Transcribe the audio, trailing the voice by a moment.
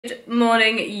Good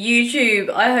morning YouTube.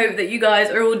 I hope that you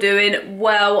guys are all doing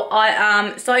well. I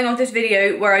am starting off this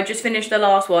video where I just finished the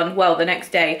last one, well the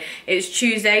next day. It's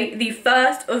Tuesday the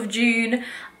 1st of June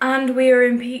and we are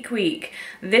in peak week.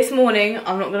 This morning,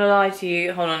 I'm not gonna lie to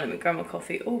you, hold on, let me grab my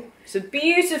coffee. Oh, it's a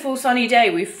beautiful sunny day.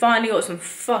 We've finally got some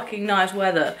fucking nice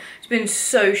weather. It's been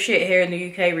so shit here in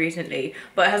the UK recently,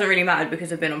 but it hasn't really mattered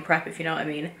because I've been on prep, if you know what I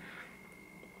mean.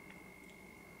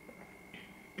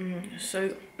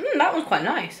 That was quite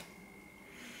nice.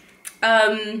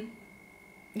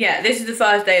 Yeah, this is the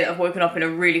first day that I've woken up in a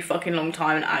really fucking long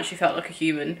time and actually felt like a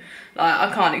human. Like,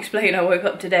 I can't explain. I woke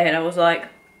up today and I was like,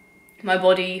 my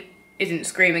body isn't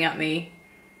screaming at me.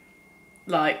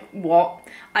 Like, what?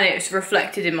 And it's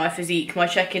reflected in my physique. My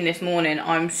check-in this morning,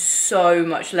 I'm so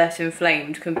much less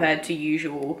inflamed compared to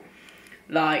usual.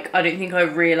 Like, I don't think I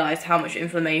realised how much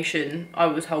inflammation I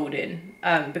was holding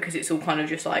because it's all kind of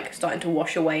just like starting to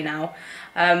wash away now.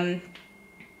 I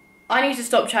need to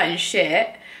stop chatting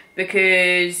shit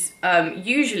because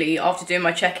usually after doing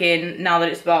my check-in, now that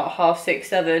it's about 6:30,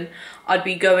 7, I'd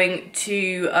be going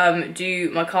to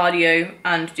do my cardio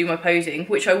and do my posing,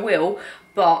 which I will,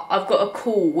 but I've got a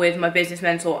call with my business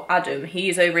mentor, Adam. He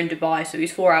is over in Dubai, so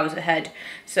he's 4 hours ahead.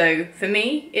 So for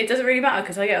me, it doesn't really matter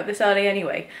because I get up this early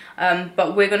anyway.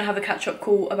 But we're gonna have a catch-up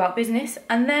call about business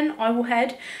and then I will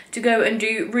head to go and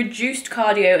do reduced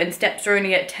cardio, and steps are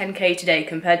only at 10k today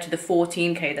compared to the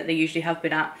 14k that they usually have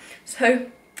been at. So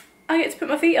I get to put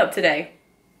my feet up today.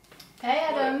 Hey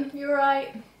Adam, you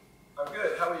alright? I'm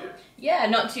good, how are you? Yeah,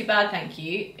 not too bad, thank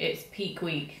you. It's peak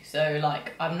week, so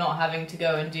like I'm not having to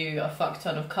go and do a fuck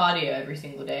ton of cardio every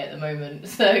single day at the moment,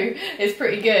 so it's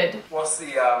pretty good. What's the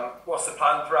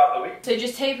plan throughout the week? So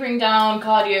just tapering down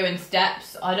cardio and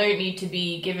steps. I don't need to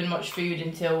be given much food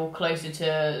until closer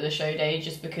to the show day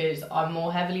just because I'm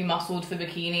more heavily muscled for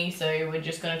bikini, so we're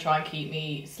just going to try and keep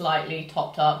me slightly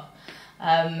topped up.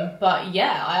 But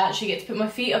yeah, I actually get to put my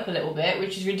feet up a little bit,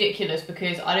 which is ridiculous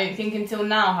because I don't think until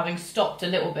now, having stopped a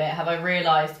little bit, have I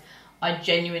realised I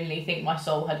genuinely think my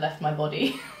soul had left my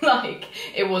body. Like,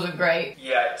 it wasn't great.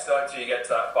 Yeah, it's not until you get to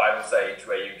that final stage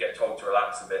where you get told to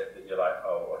relax a bit that you're like,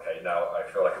 oh, okay, now I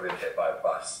feel like I've been hit by a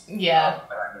bus. Yeah.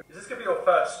 Is this going to be your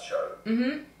first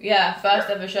show? Yeah, first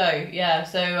ever show. Yeah,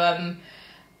 so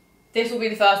this will be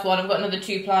the first one. I've got another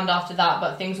 2 planned after that,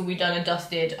 but things will be done and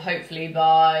dusted hopefully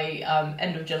by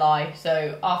end of July.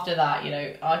 So after that, you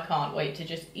know, I can't wait to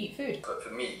just eat food. But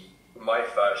for me, my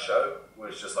first show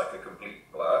was just like a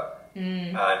complete blur.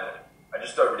 And I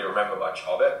just don't really remember much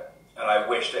of it. And I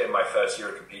wish that in my first year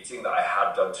of competing that I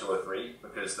had done 2 or 3,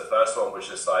 because the first one was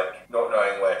just like not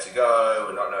knowing where to go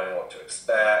and not knowing what to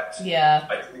expect. Yeah.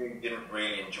 I didn't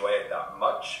really enjoy it that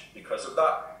much because of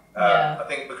that. I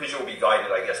think because you'll be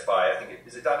guided, I guess, by,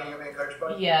 is it Danny you're being coached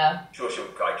by? Yeah. Sure, she'll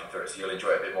guide you through it, so you'll enjoy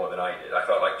it a bit more than I did. I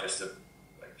felt like just a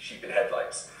sheep in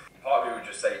headlights. Part of me would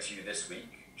just say to you this week,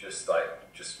 just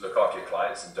look after your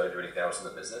clients and don't do anything else in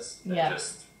the business. And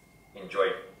just enjoy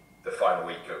the final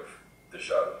week of the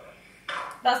show.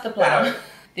 That's the plan.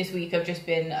 This week I've just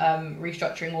been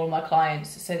restructuring all of my clients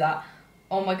so that,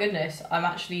 oh my goodness, I'm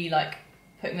actually like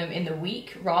putting them in the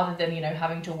week rather than, you know,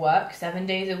 having to work 7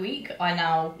 days a week. I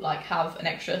now like have an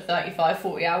extra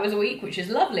 35-40 hours a week, which is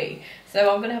lovely.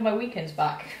 So I'm gonna have my weekends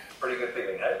back. Pretty good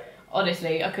feeling, hey?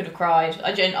 Honestly, I could have cried.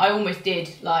 I almost did,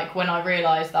 like when I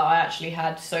realised that I actually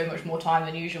had so much more time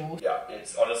than usual. Yeah,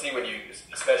 it's honestly when you,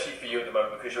 especially for you at the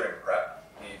moment, because you're in prep,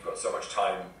 you've got so much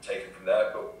time taken from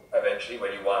there, but eventually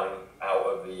when you wind out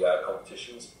of the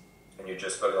competitions and you're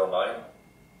just going online,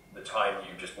 the time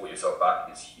you just brought yourself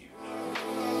back is huge.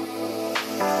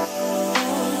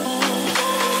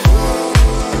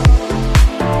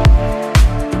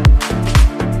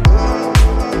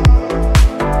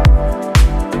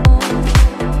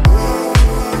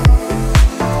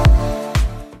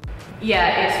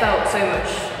 Yeah, it's felt so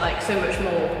much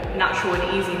more natural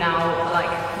and easy now.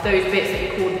 Like those bits that you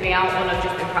called me out on, I've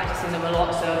just been practicing them a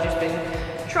lot, so I've just been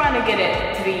trying to get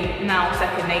it to be now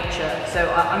second nature. So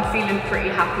I'm feeling pretty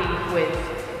happy with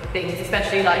things,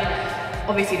 especially like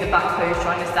obviously the back pose,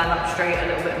 trying to stand up straight a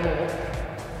little bit more.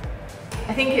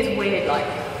 I think it's weird, like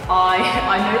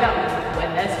I know that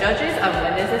when there's judges and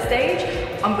when there's a stage,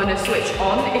 I'm gonna switch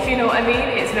on, if you know what I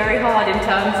mean. It's very hard in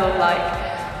terms of like,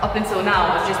 up until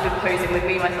now I've just been posing with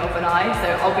me, myself and I,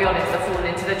 so I'll be honest, I've fallen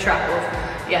into the trap of,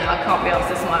 yeah, I can't be asked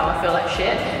to smile, I feel like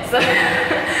shit. So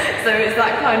it's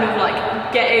that kind of like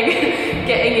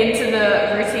getting into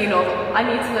the routine of, I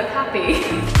need to look happy.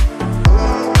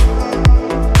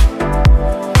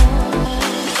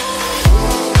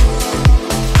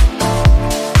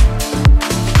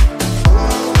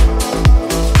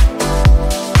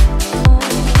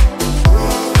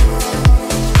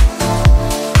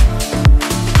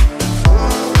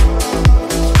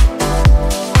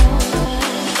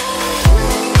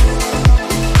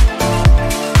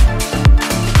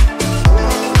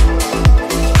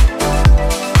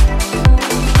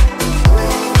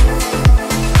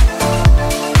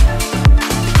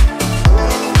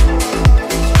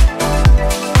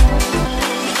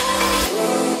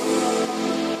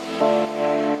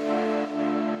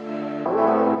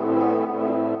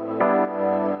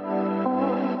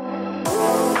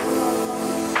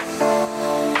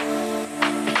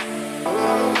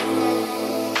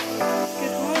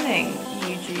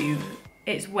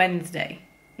 Wednesday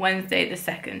the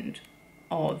 2nd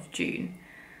of June.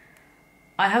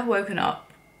 I have woken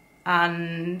up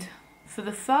and for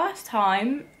the first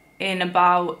time in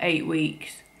about 8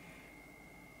 weeks,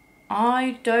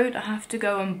 I don't have to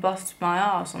go and bust my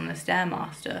ass on the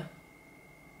Stairmaster.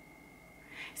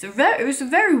 It was a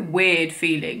very weird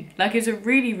feeling. Like, it's a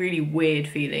really, really weird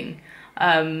feeling.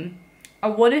 I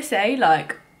want to say,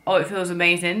 like, oh, it feels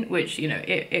amazing, which, you know,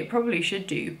 it probably should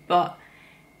do, but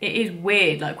it is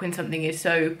weird, like, when something is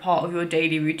so part of your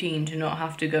daily routine to not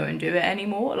have to go and do it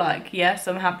anymore. Like, yes,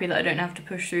 I'm happy that I don't have to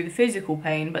push through the physical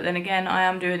pain, but then again, I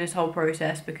am doing this whole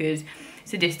process because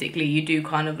sadistically you do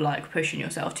kind of like pushing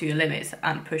yourself to your limits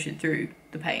and pushing through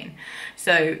the pain.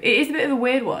 So it is a bit of a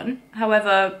weird one.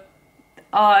 However,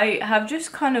 I have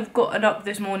just kind of gotten up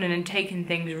this morning and taken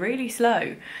things really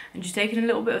slow and just taken a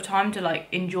little bit of time to like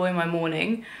enjoy my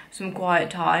morning, some quiet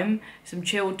time, some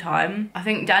chilled time. I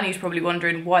think Danny's probably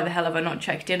wondering why the hell have I not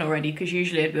checked in already, because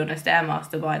usually I'd be on a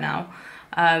Stairmaster by now.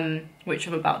 Which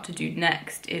I'm about to do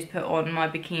next is put on my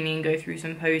bikini and go through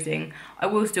some posing. I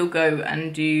will still go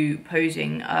and do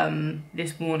posing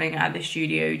this morning at the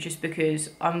studio, just because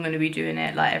I'm going to be doing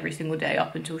it like every single day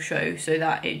up until show, so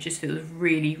that it just feels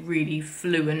really, really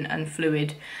fluent and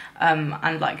fluid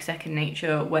and like second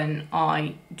nature when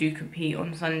I do compete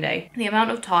on Sunday. The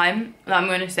amount of time that I'm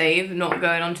going to save not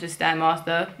going onto the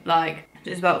Stairmaster, like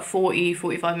it's about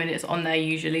 40-45 minutes on there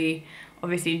usually.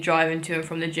 Obviously driving to and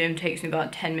from the gym takes me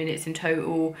about 10 minutes in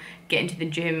total. Getting to the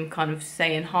gym, kind of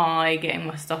saying hi, getting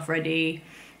my stuff ready.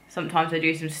 Sometimes I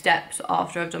do some steps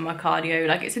after I've done my cardio.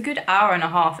 Like, it's a good hour and a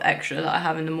half extra that I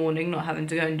have in the morning, not having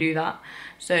to go and do that.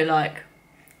 So like,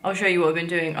 I'll show you what I've been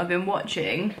doing. I've been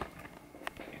watching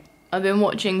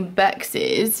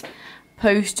Bex's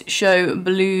post-show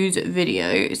blues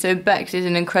video. So Bex is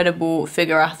an incredible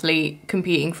figure athlete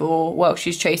competing for, well,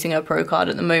 she's chasing her pro card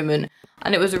at the moment.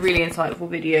 And it was a really insightful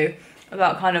video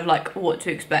about kind of like what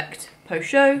to expect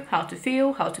post-show, how to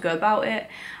feel, how to go about it.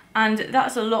 And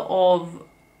that's a lot of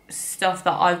stuff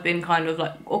that I've been kind of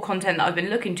like, or content that I've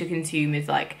been looking to consume, is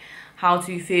like how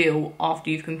to feel after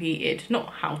you've competed.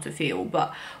 Not how to feel,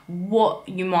 but what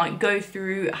you might go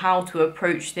through, how to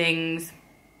approach things.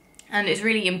 And it's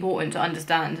really important to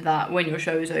understand that when your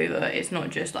show is over, it's not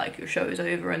just like your show is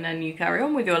over and then you carry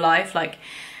on with your life. Like,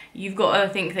 you've got to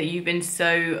think that you've been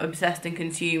so obsessed and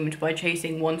consumed by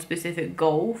chasing one specific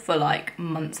goal for like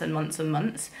months and months and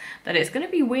months that it's going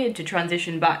to be weird to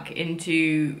transition back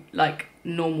into like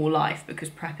normal life, because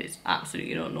prep is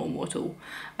absolutely not normal at all.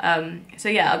 So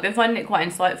yeah, I've been finding it quite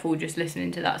insightful just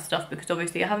listening to that stuff, because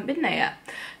obviously I haven't been there yet.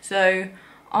 So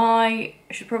I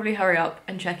should probably hurry up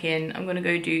and check in. I'm gonna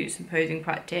go do some posing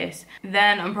practice.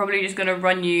 Then I'm probably just gonna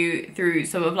run you through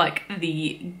some of like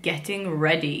the getting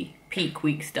ready peak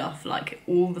week stuff, like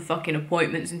all the fucking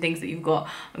appointments and things that you've got.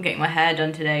 I'm getting my hair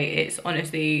done today. It's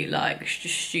honestly like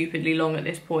just stupidly long at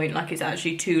this point. Like, it's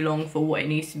actually too long for what it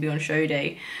needs to be on show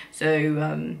day.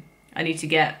 So I need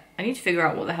to figure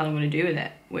out what the hell I'm gonna do with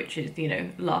it, which is, you know,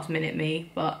 last minute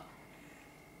me, but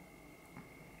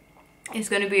it's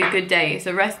going to be a good day. It's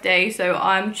a rest day, so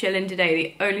I'm chilling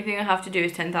today. The only thing I have to do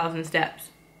is 10,000 steps.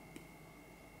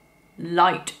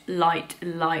 Light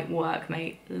work,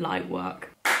 mate. Light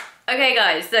work. Okay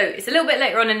guys, so it's a little bit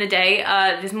later on in the day.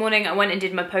 This morning I went and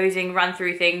did my posing, ran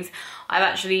through things. I've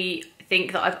actually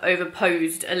think that I've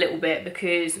overposed a little bit,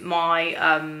 because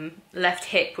my left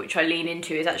hip, which I lean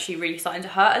into, is actually really starting to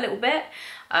hurt a little bit.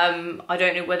 I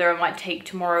don't know whether I might take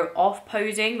tomorrow off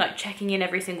posing, like checking in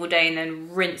every single day and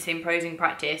then rinsing posing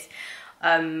practice.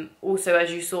 Also,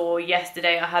 as you saw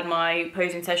yesterday, I had my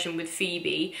posing session with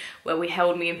Phoebe where we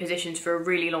held me in positions for a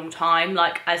really long time,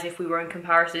 like as if we were in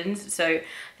comparisons. So I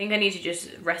think I need to just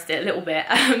rest it a little bit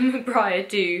prior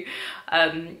to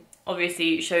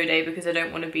obviously show day, because I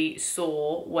don't want to be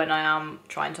sore when I am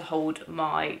trying to hold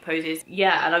my poses.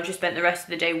 Yeah, and I've just spent the rest of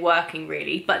the day working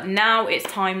really, but now it's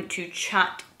time to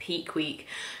chat peak week.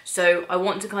 So I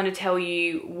want to kind of tell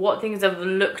you what things have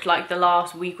looked like the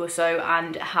last week or so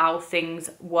and how things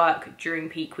work during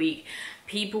peak week.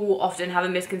 People often have a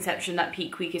misconception that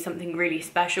peak week is something really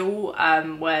special,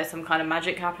 where some kind of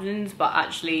magic happens, but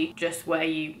actually just where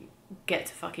you get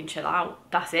to fucking chill out.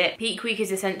 That's it. Peak week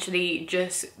is essentially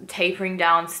just tapering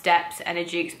down steps,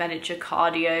 energy expenditure,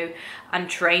 cardio and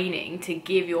training to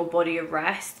give your body a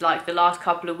rest. Like, the last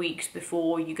couple of weeks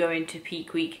before you go into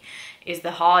peak week is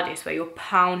the hardest, where you're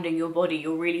pounding your body,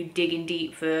 you're really digging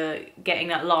deep for getting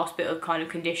that last bit of kind of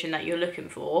condition that you're looking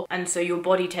for. And so your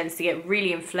body tends to get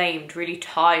really inflamed, really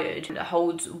tired. It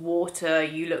holds water,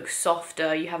 you look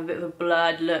softer, you have a bit of a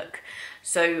blurred look.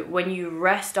 So when you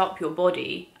rest up your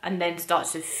body and then start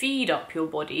to feed up your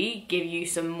body, give you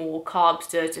some more carbs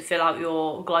to fill out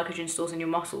your glycogen stores in your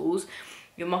muscles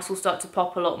start to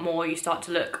pop a lot more, you start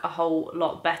to look a whole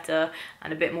lot better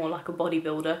and a bit more like a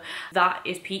bodybuilder. That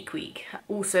is peak week.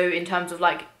 Also, in terms of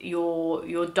like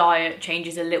your diet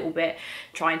changes a little bit,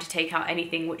 trying to take out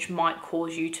anything which might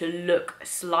cause you to look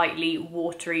slightly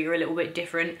watery or a little bit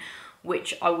different,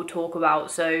 which I will talk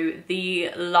about. So the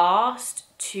last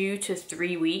 2 to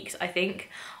 3 weeks, I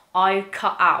think, I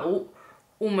cut out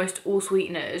almost all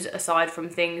sweeteners aside from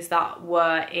things that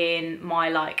were in my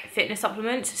like fitness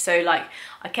supplements. So like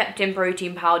I kept in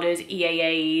protein powders,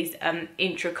 EAAs,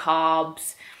 intra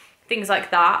carbs, things like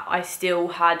that. I still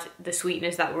had the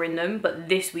sweeteners that were in them, but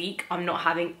this week I'm not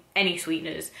having any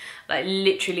sweeteners, like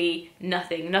literally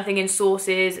nothing in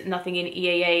sauces, nothing in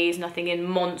EAAs, nothing in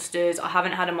monsters. I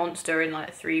haven't had a monster in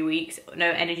like 3 weeks.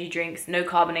 No energy drinks, no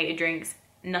carbonated drinks,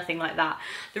 nothing like that.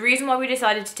 The reason why we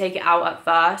decided to take it out at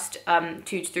first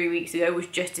 2 to 3 weeks ago was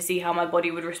just to see how my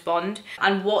body would respond,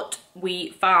 and what we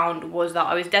found was that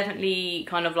I was definitely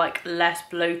kind of like less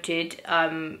bloated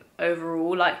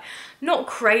overall, like not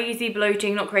crazy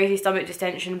bloating, not crazy stomach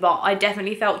distension, but I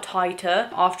definitely felt tighter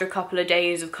after a couple of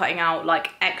days of cutting out like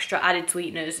extra added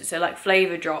sweeteners. So like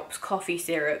flavor drops, coffee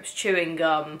syrups, chewing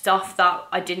gum, stuff that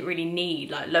I didn't really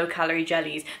need, like low calorie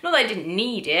jellies. Not that I didn't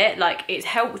need it, like it's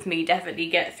helped me definitely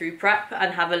get through prep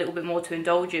and have a little bit more to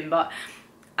indulge in, but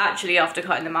actually after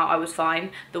cutting them out I was fine.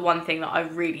 The one thing that I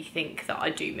really think that I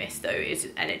do miss though is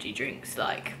energy drinks.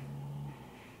 Like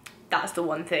that's the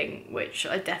one thing which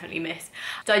I definitely miss.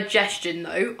 Digestion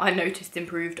though, I noticed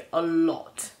improved a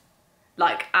lot.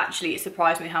 Like actually it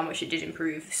surprised me how much it did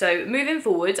improve. So moving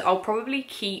forwards, I'll probably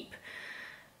keep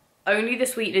only the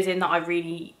sweeteners in that I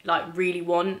really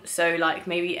want. So like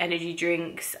maybe energy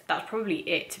drinks, that's probably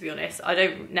it, to be honest. I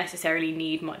don't necessarily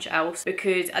need much else,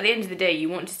 because at the end of the day you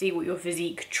want to see what your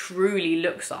physique truly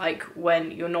looks like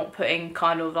when you're not putting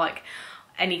kind of like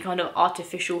any kind of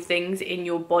artificial things in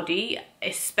your body.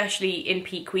 Especially in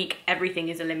peak week, everything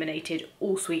is eliminated,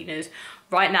 all sweeteners.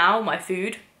 Right now my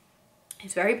food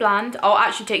is very bland. I'll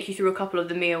actually take you through a couple of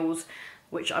the meals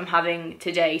which I'm having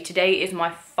today. Today is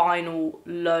my final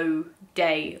low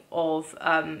day of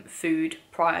food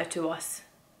prior to us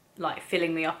like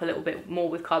filling me up a little bit more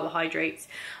with carbohydrates,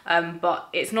 but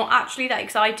it's not actually that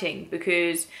exciting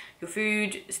because your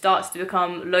food starts to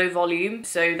become low volume,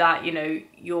 so that, you know,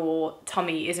 your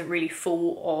tummy isn't really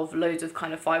full of loads of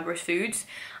kind of fibrous foods,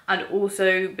 and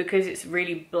also because it's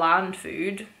really bland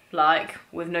food, like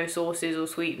with no sauces or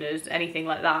sweeteners, anything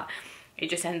like that, it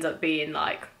just ends up being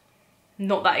like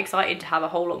not that excited to have a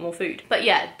whole lot more food. But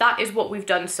yeah, that is what we've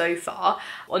done so far.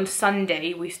 On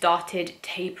Sunday, we started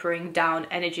tapering down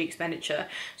energy expenditure.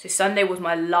 So Sunday was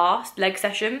my last leg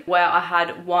session where I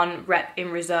had 1 rep in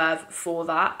reserve for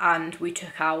that, and we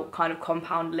took out kind of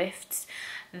compound lifts.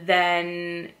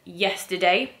 Then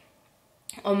yesterday,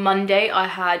 on Monday, I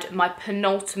had my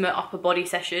penultimate upper body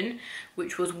session,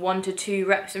 which was 1 to 2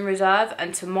 reps in reserve.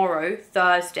 And tomorrow,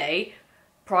 Thursday,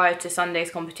 prior to Sunday's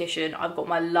competition, I've got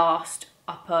my last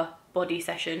upper body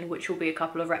session, which will be a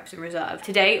couple of reps in reserve.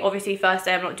 Today, obviously first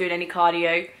day, I'm not doing any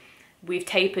cardio. We've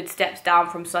tapered steps down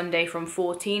from Sunday from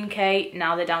 14k,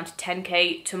 now they're down to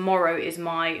 10k. Tomorrow is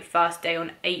my first day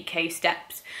on 8k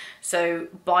steps. So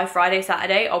by Friday,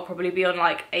 Saturday, I'll probably be on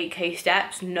like 8k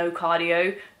steps, no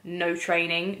cardio, no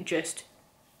training, just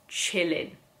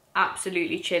chilling,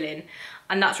 absolutely chilling.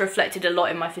 And that's reflected a lot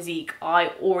in my physique. I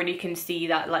already can see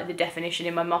that like the definition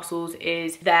in my muscles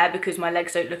is there because my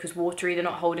legs don't look as watery, they're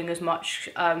not holding as much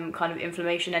kind of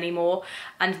inflammation anymore.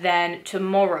 And then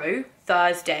tomorrow,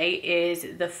 Thursday,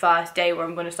 is the first day where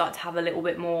I'm going to start to have a little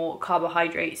bit more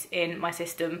carbohydrates in my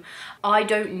system. I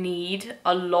don't need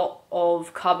a lot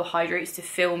of carbohydrates to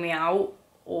fill me out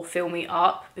or fill me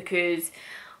up, because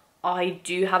I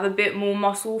do have a bit more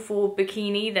muscle for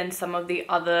bikini than some of the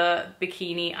other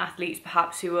bikini athletes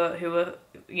perhaps who are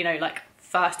you know, like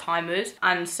first timers,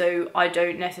 and so I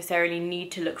don't necessarily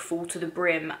need to look full to the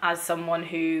brim as someone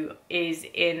who is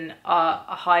in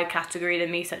a higher category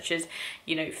than me, such as,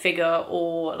 you know, figure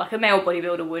or like a male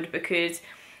bodybuilder would, because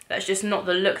that's just not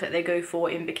the look that they go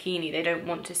for in bikini. They don't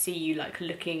want to see you like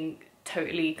looking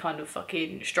totally kind of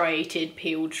fucking striated,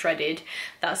 peeled, shredded.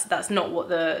 That's not what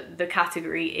the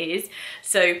category is.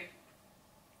 So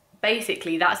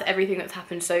basically that's everything that's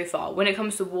happened so far. When it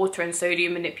comes to water and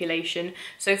sodium manipulation,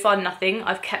 so far nothing.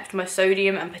 I've kept my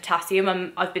sodium and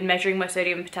potassium. I've been measuring my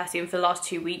sodium and potassium for the last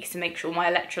 2 weeks to make sure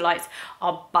my electrolytes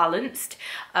are balanced,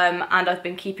 and I've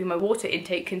been keeping my water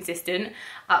intake consistent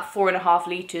at 4.5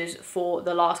 litres for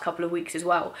the last couple of weeks as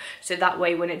well. So that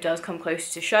way when it does come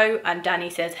closer to show and Danny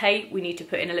says, hey, we need to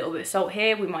put in a little bit of salt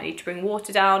here, we might need to bring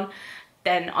water down,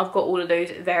 then I've got all of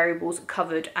those variables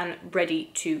covered and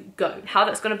ready to go. How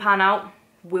that's going to pan out,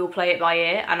 we'll play it by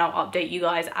ear and I'll update you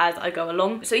guys as I go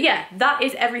along. So yeah, that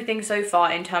is everything so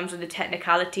far in terms of the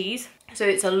technicalities. So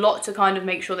it's a lot to kind of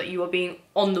make sure that you are being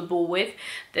on the ball with.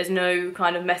 There's no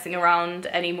kind of messing around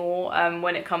anymore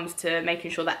when it comes to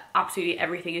making sure that absolutely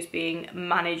everything is being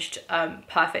managed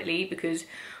perfectly, because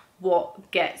what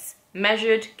gets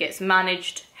measured, gets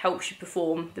managed, helps you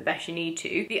perform the best you need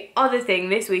to. The other thing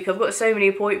this week, I've got so many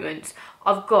appointments.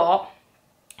 I've got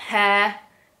hair,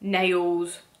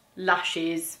 nails,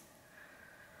 lashes.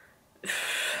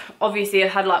 Obviously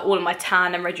I've had like all of my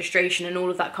tan and registration and all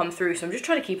of that come through, so I'm just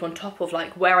trying to keep on top of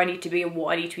like where I need to be and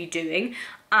what I need to be doing,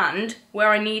 and where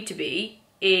I need to be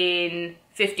in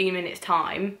 15 minutes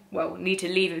time, well, need to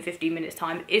leave in 15 minutes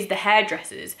time, is the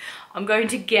hairdressers. I'm going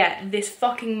to get this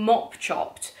fucking mop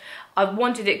chopped. I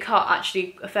wanted it cut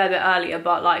actually a fair bit earlier,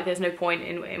 but like there's no point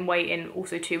in waiting.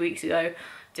 Also 2 weeks ago,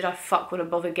 did I fuck when I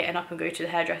bothered getting up and go to the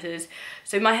hairdressers.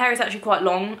 So my hair is actually quite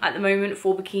long at the moment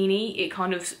for bikini. It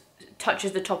kind of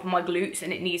touches the top of my glutes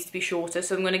and it needs to be shorter,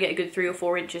 so I'm going to get a good 3 or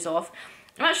 4 inches off.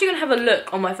 I'm actually going to have a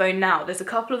look on my phone now. There's a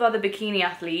couple of other bikini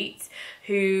athletes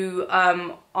who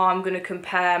I'm going to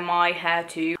compare my hair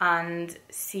to and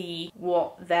see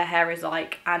what their hair is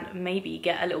like, and maybe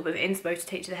get a little bit of inspo to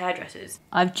take to the hairdressers.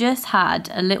 I've just had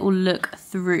a little look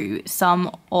through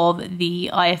some of the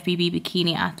IFBB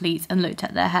bikini athletes and looked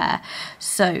at their hair.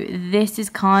 So this is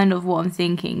kind of what I'm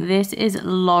thinking. This is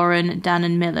Lauren, Dan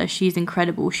and Miller. She's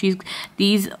incredible.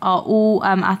 These are all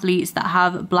athletes that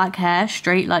have black hair,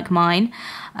 straight like mine.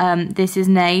 This is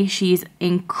Nay. She's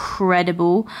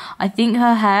incredible. I think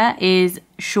her hair is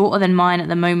shorter than mine at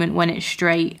the moment when it's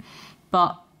straight,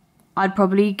 but I'd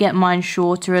probably get mine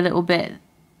shorter, a little bit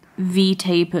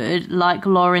V-tapered like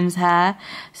Lauren's hair.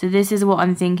 So this is what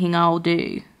I'm thinking I'll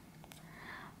do.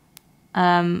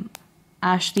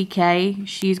 Ashley K,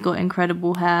 she's got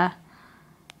incredible hair.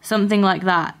 Something like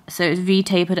that. So it's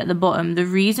V-tapered at the bottom. The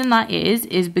reason that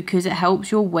is because it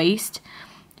helps your waist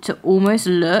to almost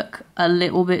look a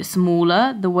little bit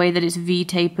smaller, the way that it's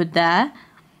V-tapered there,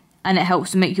 and it helps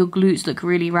to make your glutes look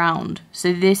really round.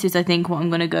 So this is, I think, what I'm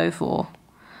going to go for.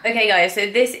 Okay guys, so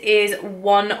this is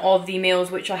one of the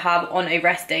meals which I have on a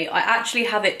rest day. I actually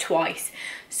have it twice.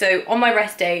 So on my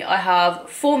rest day I have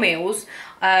 4 meals,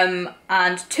 and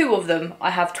 2 of them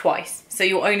I have twice. So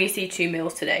you'll only see 2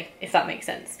 meals today, if that makes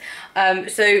sense.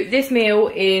 So this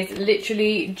meal is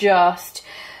literally just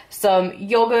some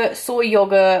yogurt, soy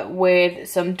yogurt with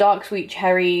some dark sweet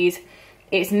cherries.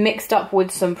 It's mixed up with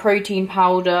some protein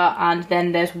powder, and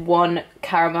then there's 1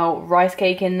 caramel rice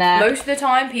cake in there. Most of the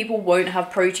time people won't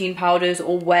have protein powders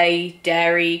or whey,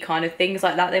 dairy, kind of things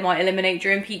like that they might eliminate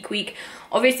during peak week.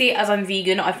 Obviously, as I'm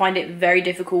vegan, I find it very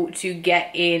difficult to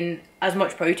get in as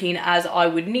much protein as I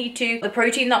would need to. The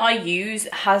protein that I use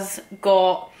I've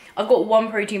got 1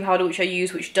 protein powder which I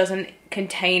use, which doesn't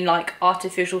contain like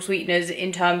artificial sweeteners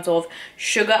in terms of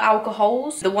sugar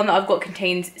alcohols. The one that I've got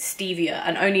contains stevia,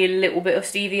 and only a little bit of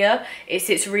stevia. It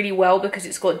sits really well because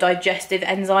it's got digestive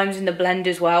enzymes in the blend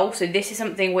as well. So this is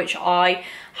something which I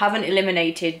haven't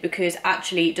eliminated because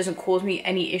actually it doesn't cause me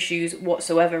any issues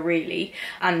whatsoever really.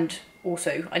 And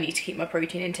also I need to keep my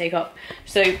protein intake up.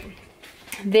 So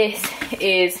this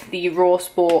is the Raw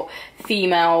Sport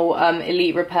Female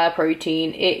Elite Repair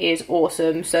Protein. It is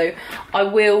awesome. So I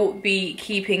will be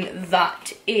keeping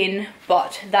that in,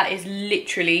 but that is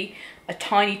literally a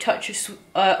tiny touch of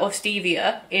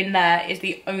stevia in there is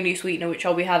the only sweetener which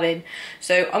I'll be having.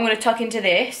 So I'm going to tuck into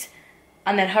this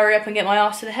and then hurry up and get my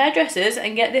ass to the hairdressers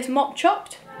and get this mop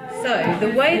chopped. So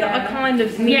the way that I kind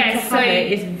of need to have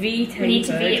it is V-tapered. We need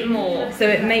to V it more. So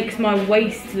it makes my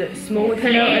waist look small, if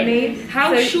you know what I mean.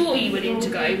 How short are you willing to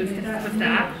go with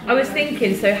that? I was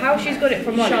thinking, so how she's got it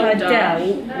from like her dell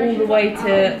all the way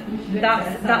to,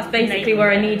 that's basically where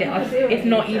I need it. If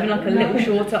not even like a little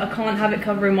shorter, I can't have it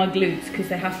covering my glutes because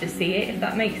they have to see it, if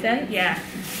that makes sense. Yeah.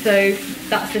 So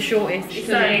that's the shortest.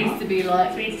 So it needs to be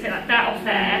like, so we need to take like that off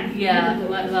there. Yeah,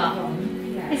 like that.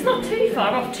 It's not too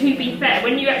far off, to be fair.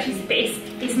 When you actually spit,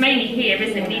 it's mainly here,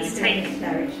 isn't it? We need to take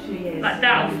like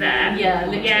that off there. Yeah,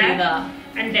 literally that.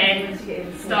 And then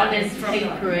start this from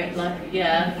taper it, like,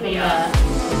 yeah, from there.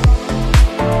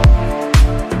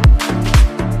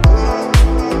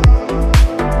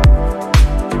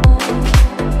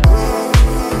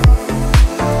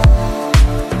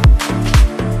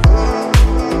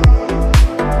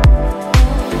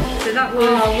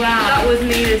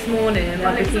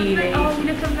 my bikini. Oh, you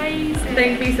look amazing.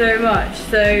 Thank you so much.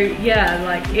 So yeah,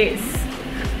 like it's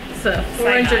a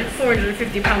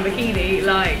 450 pound bikini.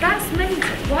 Like that's amazing.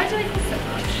 Why do they cost so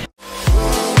much?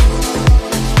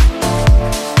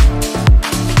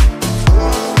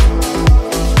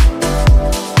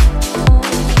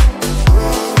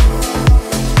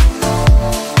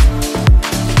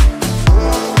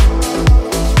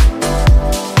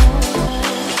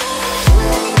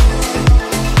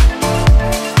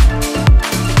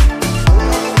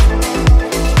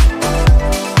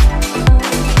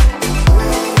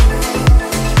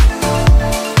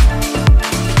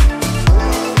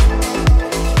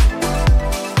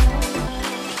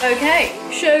 okay,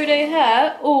 show day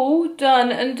hair all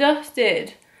done and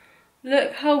dusted.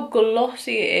 Look how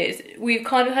glossy it is. We've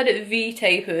kind of had it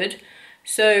V-tapered,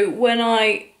 so when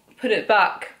I put it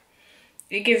back,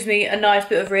 it gives me a nice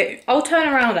bit of rip. I'll turn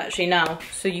around actually now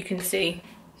so you can see.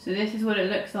 So this is what it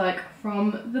looks like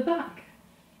from the back.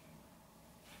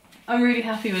 I'm really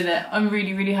happy with it. I'm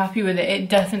really happy with it. It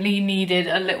definitely needed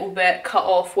a little bit cut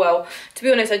off. Well, to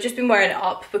be honest, I've just been wearing it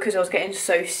up because I was getting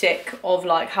so sick of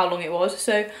like how long it was.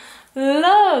 So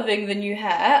loving the new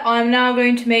hair. I'm now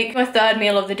going to make my third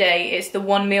meal of the day. It's the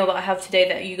one meal that I have today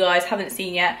that you guys haven't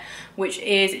seen yet, which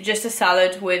is just a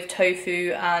salad with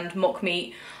tofu and mock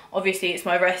meat. Obviously it's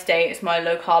my rest day, it's my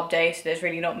low carb day, so there's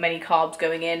really not many carbs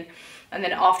going in. And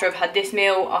then after I've had this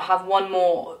meal, I'll have one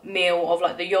more meal of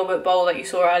like the yogurt bowl that you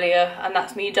saw earlier, and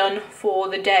that's me done for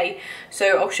the day.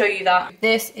 So I'll show you that.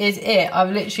 This is it.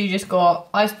 I've literally just got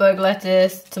iceberg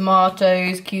lettuce,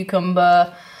 tomatoes,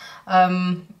 cucumber.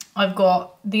 I've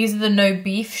got, these are the no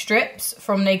beef strips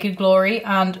from Naked Glory,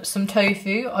 and some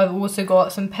tofu. I've also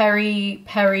got some peri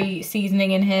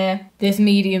seasoning in here. This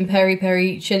medium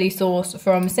peri chili sauce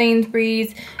from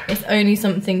Sainsbury's. It's only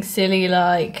something silly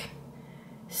like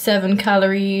 7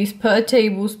 calories per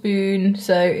tablespoon,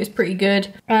 so it's pretty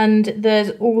good. And there's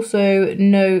also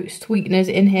no sweeteners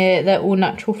in here. They're all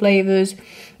natural flavours,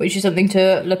 which is something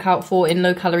to look out for in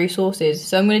low calorie sauces.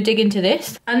 So I'm going to dig into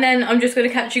this, and then I'm just going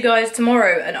to catch you guys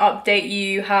tomorrow and update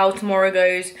you how tomorrow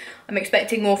goes. I'm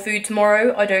expecting more food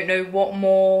tomorrow. I don't know what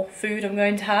more food I'm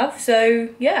going to have, so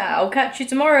yeah, I'll catch you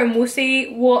tomorrow and we'll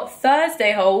see what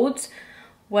Thursday holds,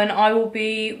 when I will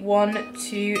be 1,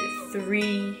 2,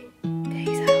 3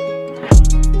 days out.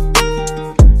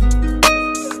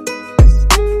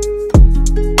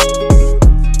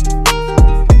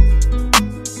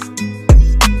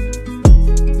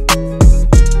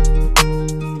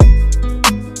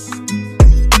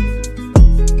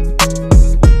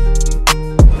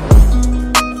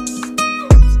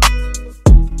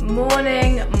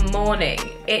 Morning.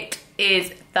 It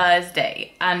is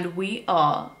Thursday and we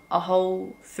are a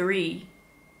whole 3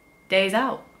 days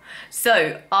out.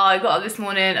 So I got up this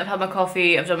morning, I've had my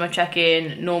coffee, I've done my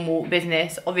check-in, normal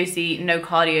business. Obviously no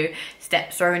cardio.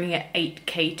 Steps are only at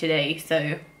 8k today,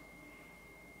 so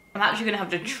I'm actually gonna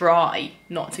have to try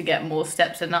not to get more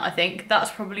steps than that. I think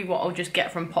that's probably what I'll just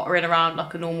get from pottering around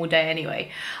like a normal day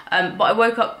anyway. But I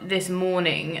woke up this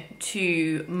morning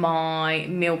to my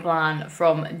meal plan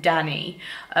from Danny.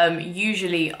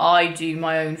 Usually I do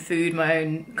my own food, my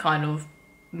own kind of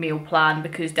meal plan,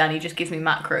 because Danny just gives me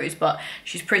macros, but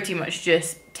she's pretty much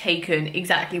just taken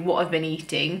exactly what I've been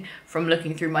eating from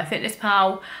looking through my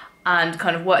MyFitnessPal and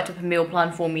kind of worked up a meal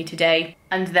plan for me today.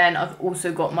 And then I've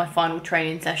also got my final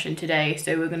training session today,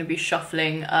 so we're going to be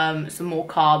shuffling some more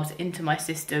carbs into my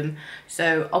system.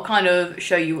 So I'll kind of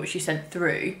show you what she sent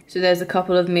through. So there's a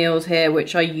couple of meals here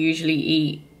which I usually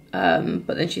eat,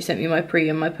 but then she sent me my pre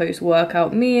and my post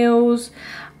workout meals.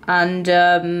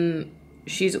 And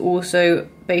she's also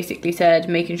basically said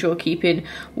making sure keeping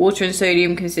water and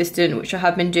sodium consistent, which I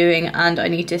have been doing, and I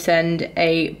need to send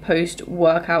a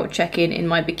post-workout check-in in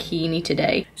my bikini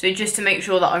today. So just to make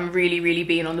sure that I'm really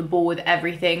being on the ball with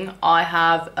everything, I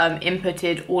have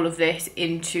inputted all of this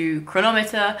into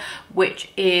Chronometer,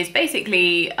 which is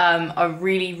basically a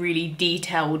really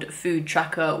detailed food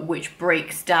tracker which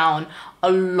breaks down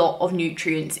a lot of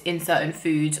nutrients in certain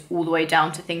foods, all the way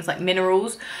down to things like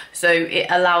minerals. So it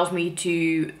allows me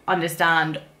to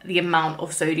understand the amount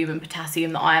of sodium and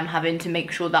potassium that I am having to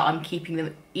make sure that I'm keeping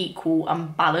them equal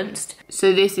and balanced.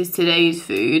 So this is today's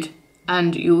food,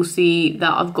 and you'll see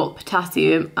that I've got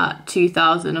potassium at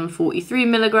 2043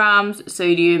 milligrams,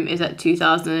 sodium is at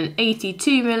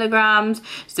 2082 milligrams,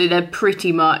 so they're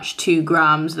pretty much 2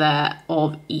 grams there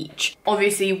of each.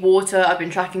 Obviously water, I've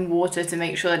been tracking water to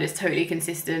make sure that it's totally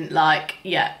consistent, like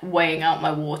yeah, weighing out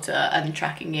my water and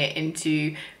tracking it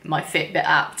into my Fitbit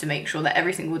app to make sure that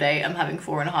every single day I'm having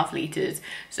 4.5 litres.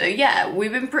 So yeah,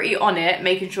 we've been pretty on it,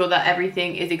 making sure that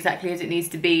everything is exactly as it needs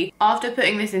to be. After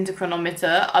putting this into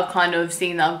Chronometer, I've kind So I've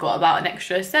seen that I've got about an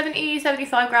extra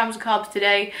 75 grams of carbs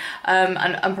today,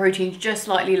 and protein's just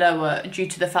slightly lower due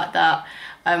to the fact that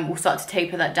we'll start to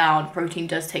taper that down. Protein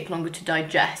does take longer to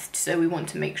digest, so we want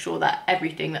to make sure that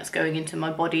everything that's going into my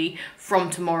body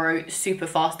from tomorrow is super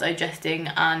fast digesting,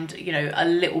 and you know, a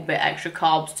little bit extra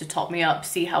carbs to top me up,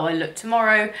 see how I look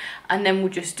tomorrow, and then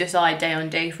we'll just decide day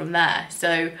on day from there.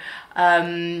 So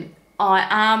I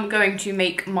am going to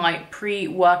make my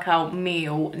pre-workout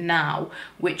meal now,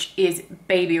 which is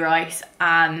baby rice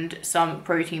and some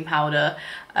protein powder.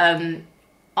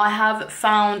 I have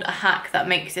found a hack that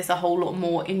makes this a whole lot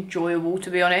more enjoyable, to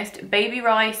be honest. Baby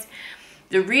rice,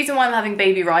 the reason why I'm having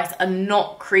baby rice and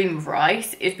not cream of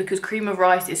rice is because cream of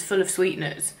rice is full of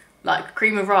sweeteners. Like,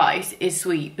 cream of rice is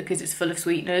sweet because it's full of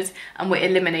sweeteners, and we're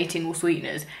eliminating all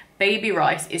sweeteners. Baby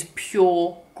rice is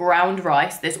pure ground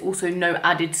rice. There's also no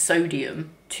added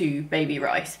sodium to baby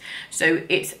rice. So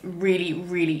it's really,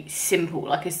 really simple,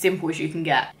 like as simple as you can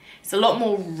get. It's a lot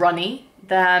more runny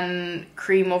than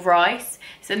cream of rice.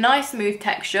 It's a nice smooth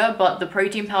texture, but the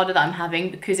protein powder that I'm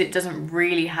having, because it doesn't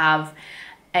really have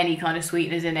any kind of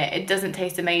sweeteners in it, it doesn't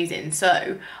taste amazing.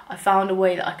 So I found a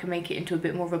way that I can make it into a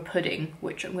bit more of a pudding,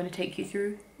 which I'm going to take you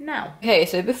through now. Okay,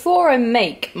 so before I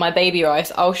make my baby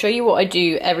rice, I'll show you what I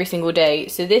do every single day.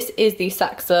 So this is the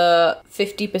Saxa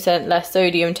 50% less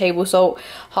sodium table salt.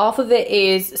 Half of it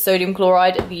is sodium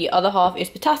chloride, the other half is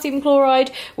potassium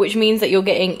chloride, which means that you're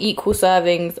getting equal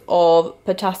servings of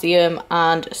potassium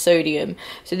and sodium.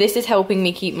 So this is helping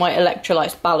me keep my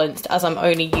electrolytes balanced, as I'm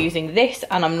only using this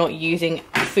and I'm not using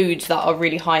foods that are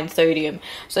really high in sodium.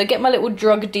 So I get my little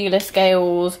drug dealer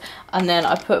scales, and then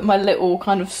I put my little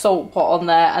kind of salt pot on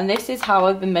there, and this is how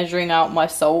I've been measuring out my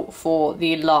salt for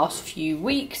the last few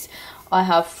weeks. I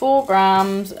have 4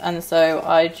 grams, and so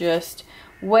I just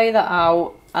weigh that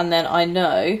out, and then I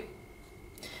know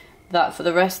that for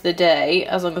the rest of the day,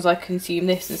 as long as I consume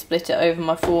this and split it over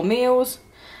my 4 meals,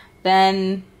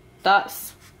 then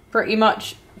that's pretty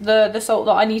much the salt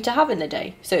that I need to have in the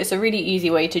day. So it's a really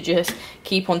easy way to just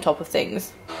keep on top of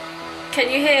things. Can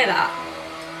you hear that?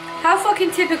 How fucking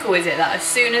typical is it that as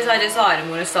soon as I decide I'm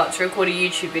going to start to record a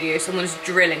YouTube video, someone's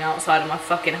drilling outside of my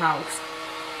fucking house?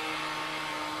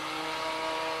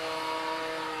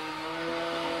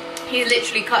 He's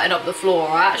literally cutting up the floor.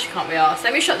 I actually can't be arsed.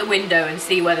 Let me shut the window and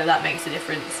see whether that makes a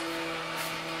difference.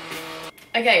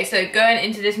 Okay, so going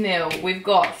into this meal, we've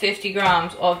got 50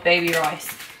 grams of baby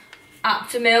rice.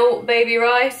 Aptamil baby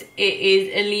rice, it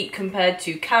is elite compared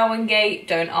to Cow and Gate.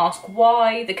 Don't ask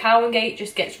why. The Cow and Gate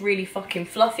just gets really fucking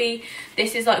fluffy.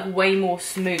 This is like way more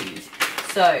smooth.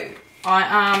 So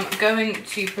I am going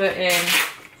to put in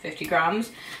 50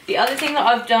 grams. The other thing that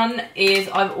I've done is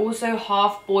I've also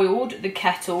half boiled the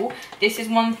kettle. This is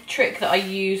one trick that I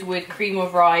use with cream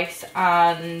of rice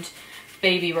and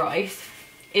baby rice,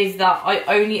 is that I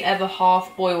only ever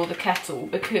half boil the kettle,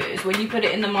 because when you put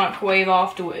it in the microwave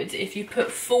afterwards, if you put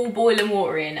full boiling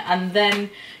water in and then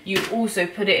you also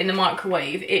put it in the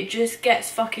microwave, it just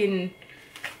gets fucking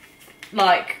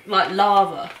like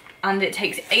lava, and it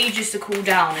takes ages to cool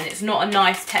down, and it's not a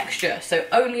nice texture. So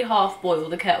only half boil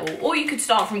the kettle, or you could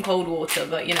start from cold water,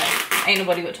 but you know, ain't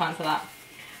nobody got time for that.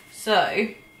 So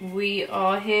we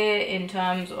are here in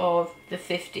terms of the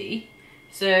 50.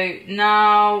 So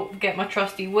now get my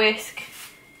trusty whisk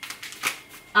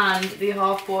and the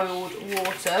half-boiled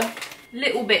water,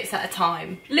 little bits at a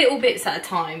time, little bits at a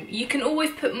time. You can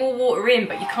always put more water in,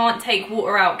 but you can't take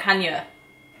water out, can you?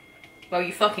 Well,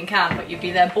 you fucking can, but you'd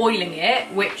be there boiling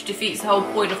it, which defeats the whole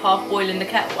point of half-boiling the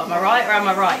kettle. Am I right, or am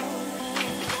I right?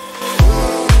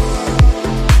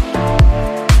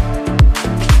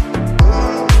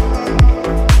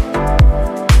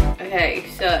 Okay,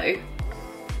 so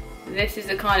this is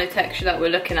the kind of texture that we're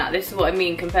looking at. This is what I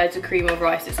mean compared to cream of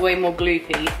rice. It's way more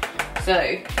gloopy.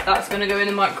 So that's going to go in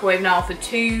the microwave now for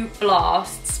 2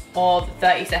 blasts of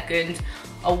 30 seconds.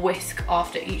 A whisk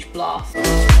after each blast.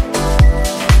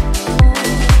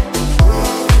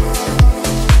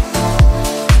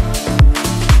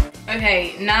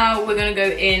 Okay, now we're gonna go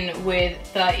in with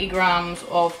 30 grams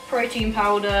of protein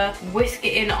powder. Whisk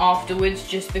it in afterwards,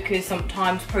 just because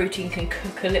sometimes protein can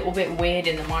cook a little bit weird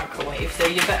in the microwave. So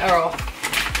you're better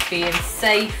off being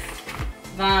safe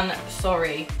than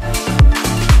sorry.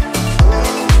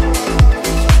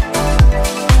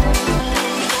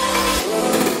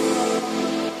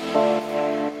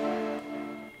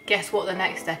 Guess what the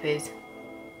next step is?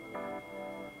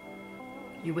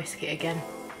 You whisk it again.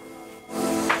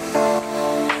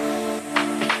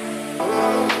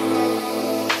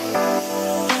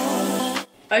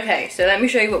 Okay, so let me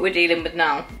show you what we're dealing with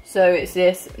now. So it's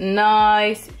this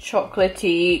nice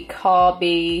chocolatey,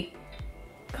 carby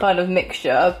kind of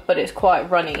mixture, but it's quite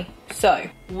runny. So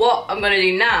what I'm gonna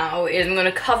do now is I'm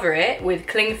gonna cover it with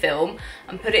cling film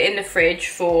and put it in the fridge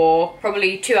for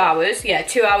probably 2 hours. Yeah,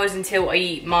 2 hours until I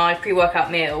eat my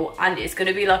pre-workout meal, and it's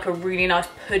gonna be like a really nice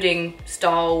pudding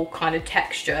style kind of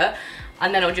texture.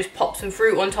 And then I'll just pop some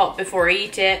fruit on top before I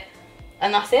eat it,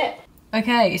 and that's it.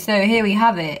 Okay, so here we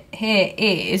have it. Here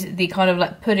is the kind of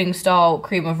like pudding style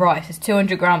cream of rice. There's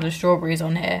 200 grams of strawberries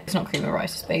on here. It's not cream of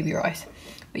rice, it's baby rice.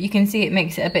 But you can see it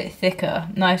makes it a bit thicker,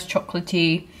 nice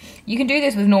chocolatey. You can do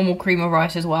this with normal cream of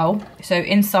rice as well. So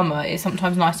in summer, it's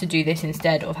sometimes nice to do this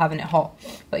instead of having it hot.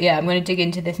 But yeah, I'm gonna dig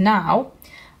into this now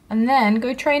and then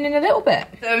go train in a little bit.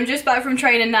 So I'm just back from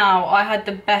training now. I had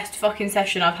the best fucking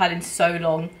session I've had in so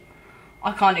long.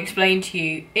 I can't explain to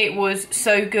you. It was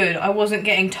so good. I wasn't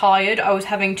getting tired. I was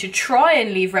having to try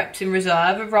and leave reps in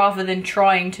reserve rather than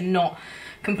trying to not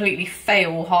completely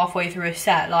fail halfway through a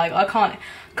set. Like, I can't.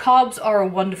 Carbs are a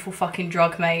wonderful fucking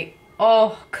drug, mate.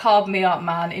 Oh, carb me up,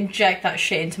 man. Inject that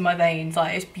shit into my veins.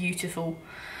 Like, it's beautiful.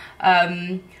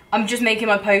 I'm just making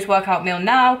my post-workout meal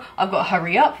now. I've got to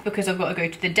hurry up because I've got to go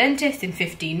to the dentist in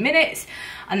 15 minutes.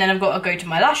 And then I've got to go to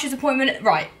my lashes appointment.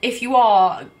 Right, if you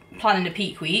are planning a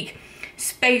peak week,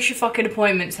 space your fucking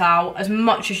appointments out as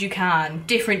much as you can.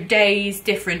 Different days,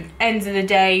 different ends of the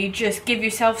day. Just give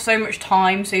yourself so much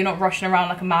time so you're not rushing around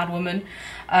like a mad woman.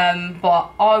 But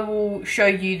I will show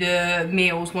you the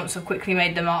meals once I've quickly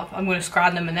made them up. I'm going to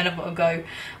scran them and then I've got to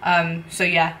go. So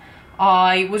yeah,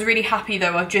 I was really happy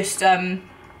though. I've just done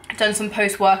some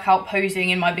post-workout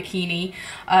posing in my bikini,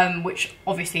 which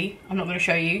obviously I'm not going to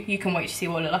show you. You can wait to see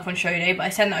what I look like on show day. But I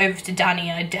sent that over to Danny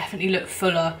and I definitely look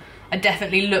fuller. I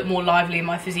definitely look more lively in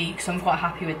my physique, so I'm quite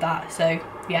happy with that. So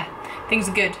yeah, things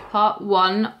are good. Part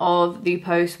one of the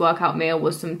post-workout meal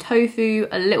was some tofu,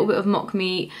 a little bit of mock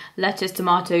meat, lettuce,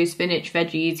 tomatoes, spinach,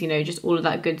 veggies, you know, just all of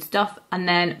that good stuff. And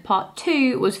then part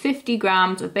two was 50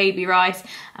 grams of baby rice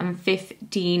and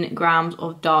 15 grams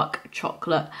of dark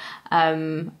chocolate.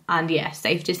 And yeah,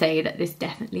 safe to say that this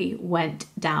definitely went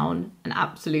down an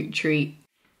absolute treat.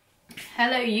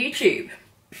 Hello YouTube.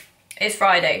 It's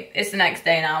Friday, it's the next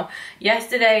day now.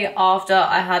 Yesterday, after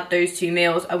I had those 2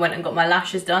 meals, I went and got my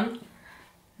lashes done.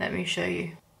 Let me show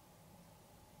you.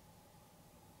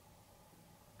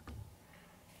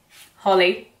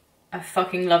 Holly, I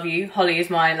fucking love you. Holly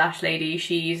is my lash lady.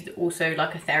 She's also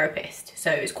like a therapist. So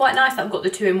it's quite nice that I've got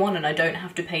the 2-in-1 and I don't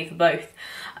have to pay for both.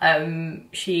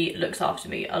 She looks after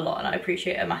me a lot and I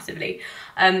appreciate her massively.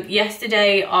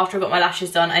 Yesterday, after I got my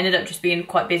lashes done, I ended up just being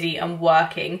quite busy and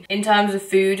working. In terms of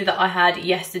food that I had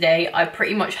yesterday, I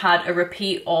pretty much had a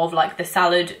repeat of like the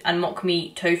salad and mock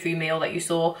meat tofu meal that you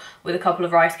saw with a couple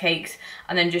of rice cakes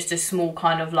and then just a small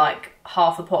kind of like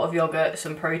half a pot of yogurt,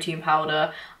 some protein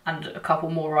powder and a couple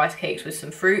more rice cakes with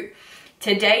some fruit.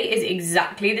 Today is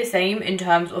exactly the same in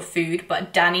terms of food,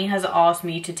 but Danny has asked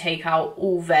me to take out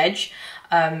all veg.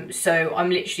 So I'm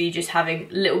literally just having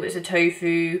little bits of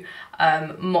tofu,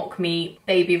 mock meat,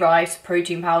 baby rice,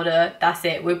 protein powder, that's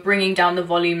it. We're bringing down the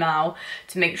volume now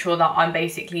to make sure that I'm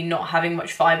basically not having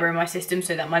much fibre in my system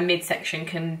so that my midsection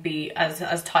can be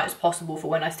as tight as possible for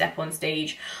when I step on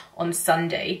stage on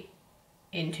Sunday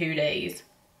in 2 days.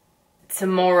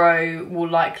 Tomorrow will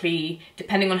likely,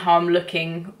 depending on how I'm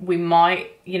looking, we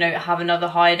might, you know, have another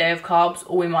higher day of carbs,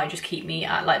 or we might just keep me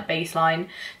at like baseline,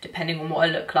 depending on what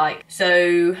I look like.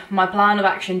 So my plan of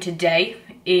action today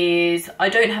is I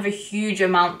don't have a huge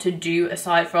amount to do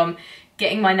aside from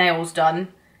getting my nails done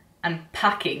and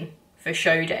packing for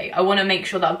show day. I want to make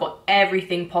sure that I've got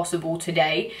everything possible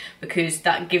today because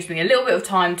that gives me a little bit of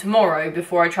time tomorrow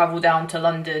before I travel down to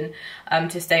London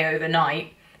to stay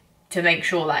overnight, to make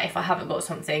sure that if I haven't got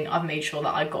something, I've made sure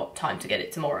that I've got time to get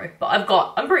it tomorrow. But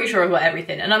I'm pretty sure I've got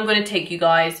everything, and I'm going to take you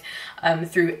guys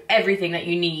through everything that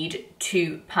you need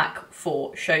to pack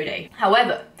for show day.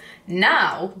 However,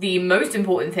 now the most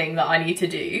important thing that I need to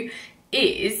do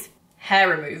is hair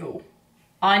removal.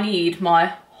 I need my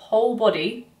whole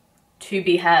body to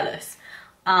be hairless.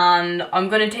 And I'm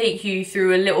going to take you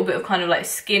through a little bit of kind of like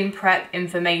skin prep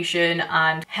information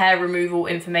and hair removal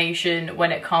information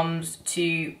when it comes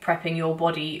to prepping your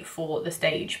body for the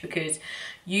stage, because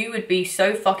you would be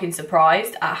so fucking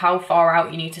surprised at how far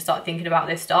out you need to start thinking about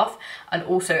this stuff and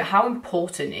also how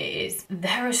important it is.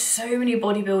 There are so many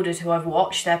bodybuilders who I've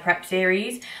watched their prep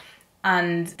series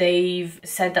and they've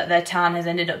said that their tan has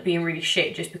ended up being really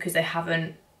shit just because they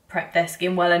haven't prep their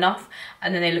skin well enough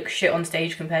and then they look shit on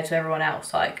stage compared to everyone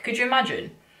else. Like, could you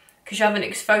imagine? Because you haven't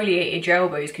exfoliated your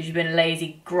elbows because you've been a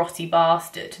lazy, grotty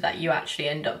bastard that you actually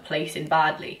end up placing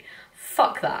badly.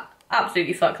 Fuck that.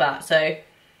 Absolutely fuck that. So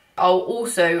I'll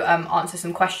also answer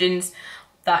some questions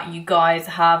that you guys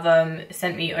have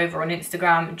sent me over on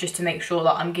Instagram, just to make sure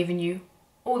that I'm giving you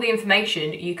all the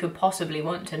information you could possibly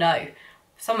want to know.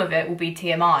 Some of it will be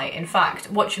TMI. In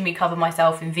fact, watching me cover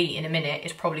myself in Veet in a minute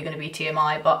is probably going to be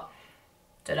TMI, but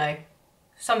don't know.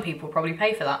 Some people probably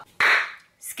pay for that.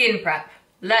 Skin prep.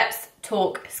 Let's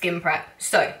talk skin prep.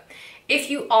 So, if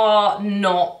you are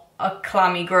not a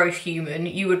clammy, gross human,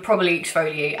 you would probably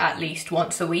exfoliate at least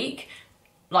once a week.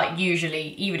 Like usually,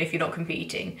 even if you're not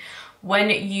competing. When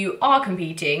you are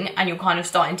competing and you're kind of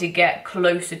starting to get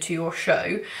closer to your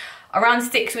show, around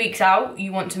 6 weeks out,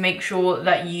 you want to make sure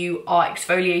that you are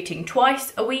exfoliating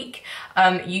twice a week.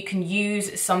 You can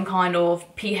use some kind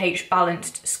of pH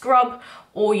balanced scrub,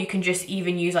 or you can just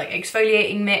even use like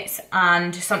exfoliating mitts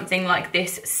and something like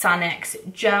this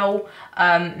Sanex gel.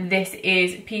 This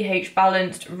is pH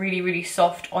balanced, really, really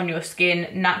soft on your skin,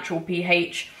 natural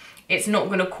pH. It's not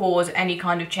going to cause any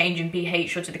kind of change in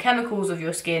pH or to the chemicals of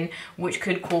your skin, which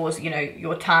could cause, you know,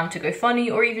 your tan to go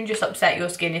funny or even just upset your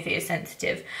skin if it is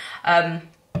sensitive.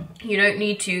 You don't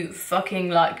need to fucking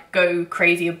like go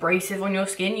crazy abrasive on your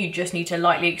skin. You just need to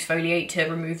lightly exfoliate to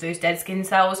remove those dead skin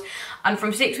cells. And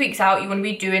from 6 weeks out, you want to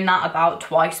be doing that about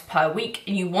twice per week,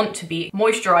 and you want to be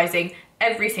moisturizing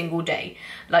every single day.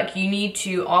 Like, you need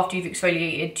to, after you've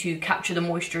exfoliated, to capture the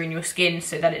moisture in your skin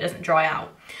so that it doesn't dry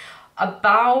out.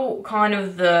 About kind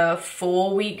of the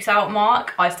 4 weeks out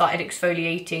mark, I started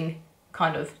exfoliating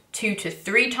kind of 2 to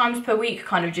 3 times per week,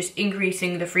 kind of just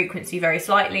increasing the frequency very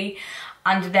slightly.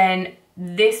 And then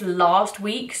this last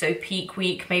week, so peak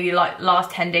week, maybe like last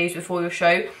 10 days before your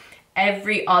show,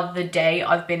 every other day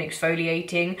I've been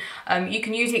exfoliating. You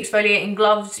can use exfoliating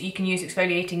gloves, you can use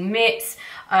exfoliating mitts,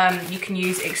 you can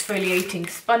use exfoliating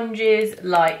sponges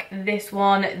like this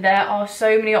one. There are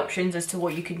so many options as to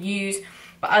what you can use.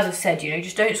 But as I said, you know,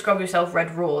 just don't scrub yourself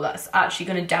red raw. That's actually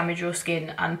going to damage your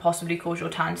skin and possibly cause your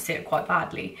tan to sit quite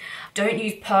badly. Don't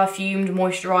use perfumed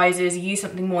moisturizers. Use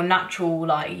something more natural,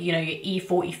 like, you know, your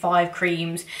E45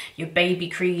 creams, your baby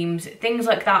creams, things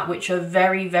like that, which are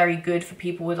very, very good for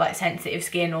people with like sensitive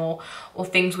skin, or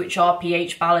things which are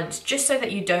pH balanced, just so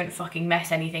that you don't fucking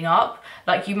mess anything up.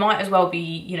 Like, you might as well be,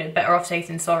 you know, better off safe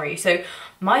than sorry. So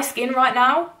my skin right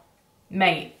now,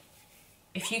 mate,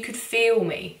 if you could feel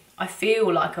me, I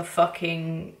feel like a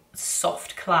fucking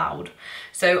soft cloud.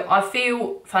 So I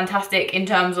feel fantastic in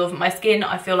terms of my skin.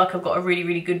 I feel like I've got a really,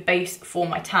 really good base for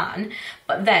my tan.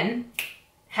 But then,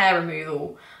 hair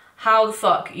removal. How the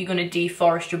fuck are you going to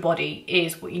deforest your body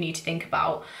is what you need to think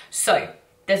about. So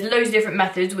there's loads of different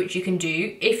methods which you can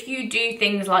do. If you do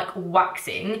things like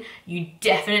waxing, you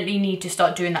definitely need to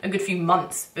start doing that a good few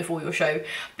months before your show,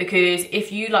 because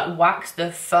if you like wax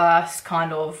the first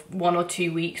kind of 1 or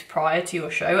 2 weeks prior to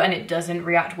your show and it doesn't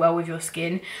react well with your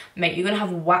skin, mate, you're gonna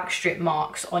have wax strip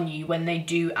marks on you when they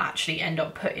do actually end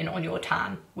up putting on your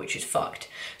tan, which is fucked.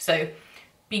 So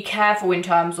be careful in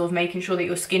terms of making sure that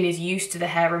your skin is used to the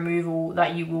hair removal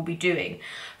that you will be doing.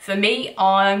 For me,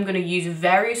 I'm going to use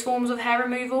various forms of hair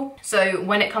removal. So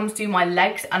when it comes to my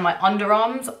legs and my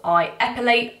underarms, I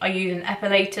epilate. I use an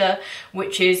epilator,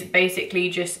 which is basically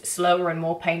just slower and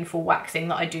more painful waxing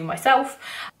that I do myself.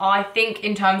 I think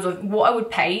in terms of what I would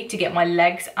pay to get my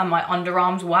legs and my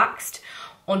underarms waxed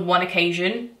on one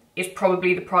occasion is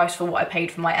probably the price for what I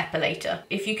paid for my epilator.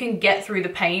 If you can get through the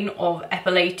pain of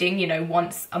epilating, you know,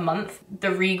 once a month, the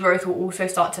regrowth will also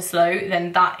start to slow,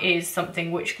 then that is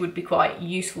something which would be quite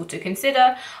useful to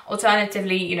consider.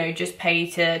 Alternatively, you know, just pay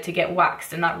to get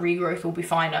waxed and that regrowth will be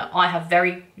finer. I have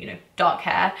very, you know, dark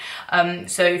hair,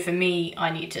 so for me,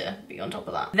 I need to be on top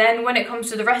of that. Then when it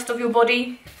comes to the rest of your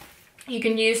body, you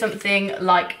can use something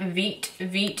like Veet.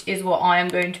 Veet is what I am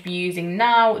going to be using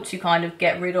now to kind of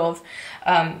get rid of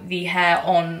the hair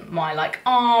on my like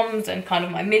arms and kind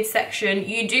of my midsection.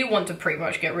 You do want to pretty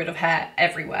much get rid of hair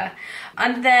everywhere.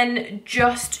 And then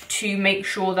just to make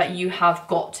sure that you have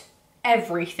got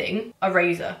everything, a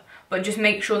razor. But just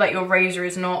make sure that your razor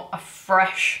is not a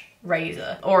fresh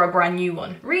razor or a brand new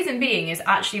one. Reason being is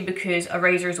actually because a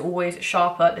razor is always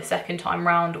sharper the second time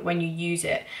round when you use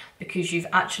it, because you've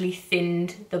actually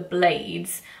thinned the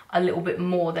blades a little bit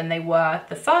more than they were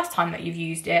the first time that you've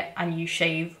used it, and you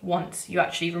shave once. You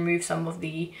actually remove some of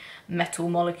the metal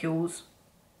molecules.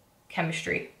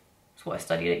 Chemistry. That's what I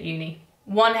studied at uni.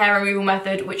 One hair removal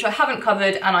method which I haven't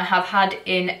covered and I have had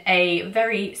in a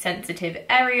very sensitive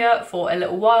area for a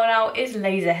little while now is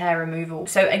laser hair removal.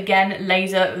 So again,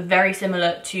 laser, very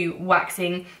similar to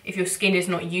waxing. If your skin is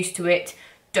not used to it,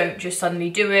 don't just suddenly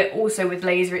do it. Also with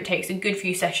laser, it takes a good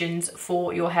few sessions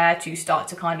for your hair to start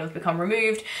to kind of become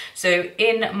removed. So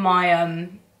in my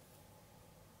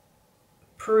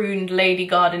pruned lady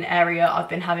garden area, I've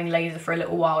been having laser for a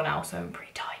little while now, so I'm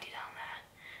pretty tidy down there.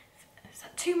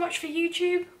 too much for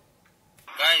YouTube?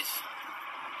 Guys,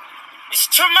 it's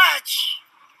too much.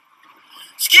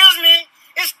 Excuse me,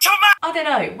 it's too much. I don't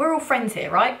know, we're all friends here,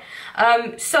 right?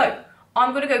 So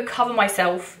I'm gonna go cover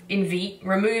myself in Veet,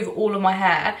 remove all of my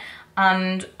hair,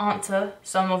 and answer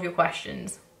some of your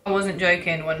questions. I wasn't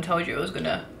joking when I told you I was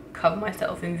gonna cover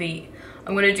myself in Veet.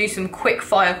 I'm gonna do some quick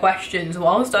fire questions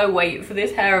whilst I wait for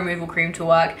this hair removal cream to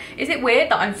work. Is it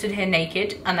weird that I'm stood here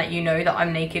naked and that you know that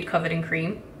I'm naked covered in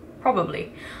cream?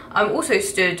 Probably. I'm also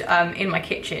stood in my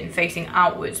kitchen facing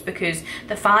outwards because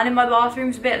the fan in my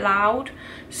bathroom's a bit loud.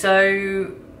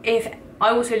 So if I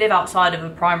also live outside of a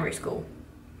primary school.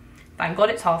 Thank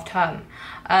God it's half term.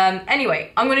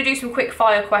 Anyway, I'm gonna do some quick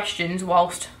fire questions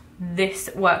whilst this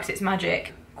works its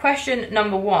magic. Question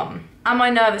number 1. Am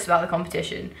I nervous about the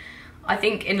competition? I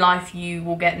think in life you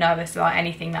will get nervous about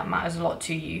anything that matters a lot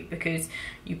to you because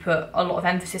you put a lot of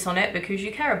emphasis on it because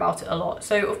you care about it a lot.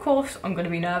 So of course I'm going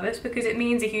to be nervous because it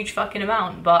means a huge fucking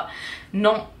amount, but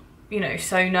not, you know,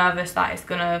 so nervous that it's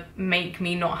gonna make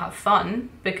me not have fun,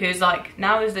 because like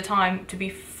now is the time to be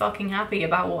fucking happy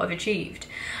about what I've achieved.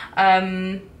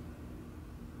 This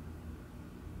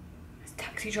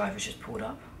taxi driver's just pulled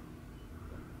up.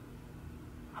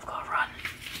 I've got to run.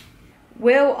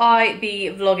 Will I be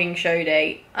vlogging show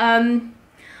day?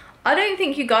 I don't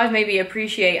think you guys maybe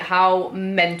appreciate how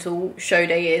mental show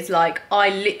day is. Like, I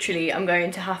literally am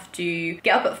going to have to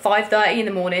get up at 5:30 in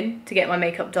the morning to get my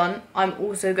makeup done. I'm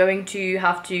also going to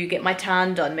have to get my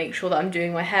tan done, make sure that I'm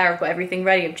doing my hair, I've got everything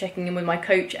ready. I'm checking in with my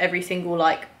coach every single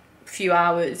like few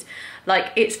hours.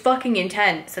 Like, it's fucking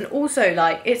intense. And also,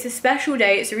 like, it's a special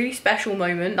day, it's a really special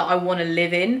moment that I want to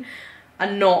live in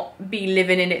and not be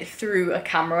living in it through a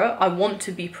camera. I want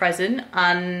to be present,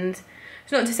 and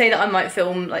it's not to say that I might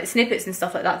film like snippets and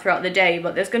stuff like that throughout the day,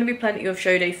 but there's going to be plenty of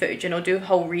show day footage and I'll do a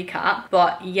whole recap.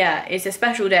 But yeah, it's a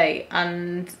special day,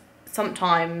 and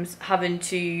sometimes having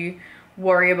to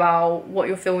worry about what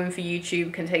you're filming for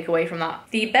YouTube can take away from that.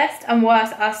 The best and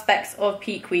worst aspects of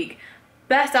peak week.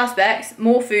 Best aspects: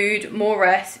 more food, more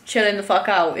rest, chilling the fuck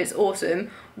out, it's awesome.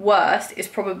 Worst is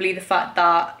probably the fact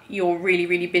that you're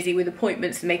really busy with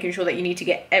appointments and making sure that you need to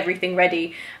get everything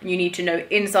ready and you need to know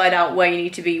inside out where you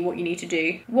need to be, what you need to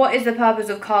do. What is the purpose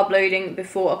of carb loading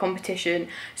before a competition?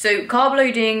 So carb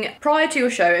loading prior to your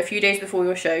show, a few days before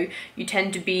your show, you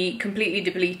tend to be completely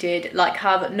depleted, like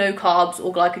have no carbs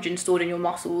or glycogen stored in your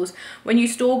muscles. When you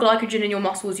store glycogen in your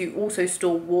muscles, you also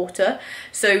store water.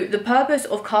 So the purpose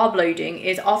of carb loading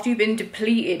is after you've been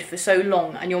depleted for so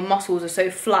long and your muscles are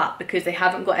so flat because they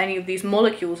haven't got any of these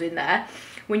molecules in there,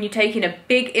 when you take in a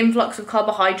big influx of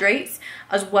carbohydrates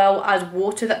as well as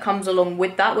water that comes along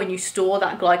with that, when you store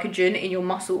that glycogen in your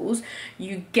muscles,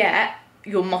 you get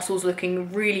your muscles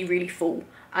looking really full.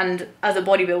 And as a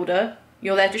bodybuilder,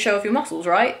 you're there to show off your muscles,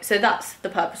 right? So that's the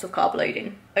purpose of carb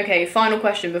loading. Okay, final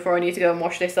question before I need to go and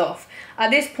wash this off. At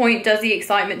this point, does the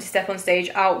excitement to step on stage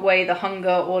outweigh the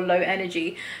hunger or low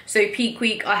energy? So peak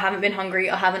week, I haven't been hungry,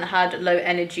 I haven't had low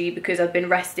energy because I've been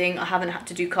resting, I haven't had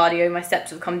to do cardio, my steps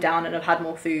have come down and I've had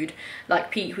more food. Like,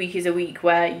 peak week is a week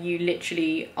where you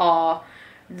literally are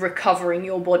recovering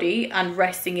your body and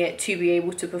resting it to be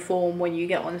able to perform when you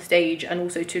get on stage and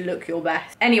also to look your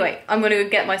best. Anyway, I'm gonna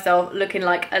get myself looking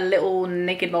like a little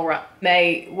naked mole rat.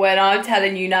 Mate, when I'm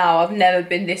telling you now, I've never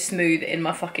been this smooth in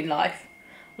my fucking life.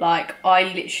 Like, I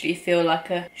literally feel like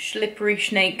a slippery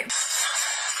snake.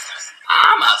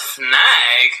 I'm a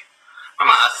snake. I'm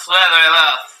a slithery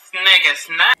little sneaky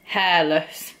snake.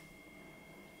 Hairless.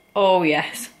 Oh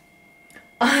yes.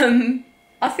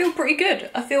 I feel pretty good.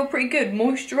 I feel pretty good.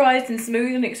 Moisturised and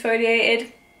smooth and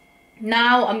exfoliated.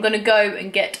 Now I'm gonna go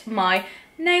and get my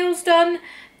nails done.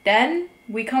 Then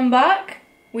we come back,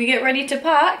 we get ready to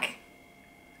pack,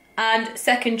 and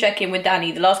second check-in with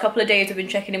Danny. The last couple of days I've been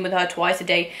checking in with her twice a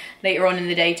day later on in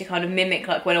the day to kind of mimic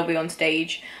like when I'll be on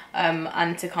stage,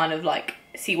 and to kind of like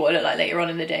see what I look like later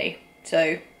on in the day.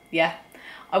 So yeah,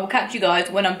 I will catch you guys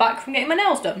when I'm back from getting my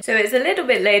nails done. So it's a little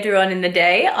bit later on in the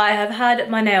day. I have had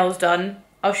my nails done.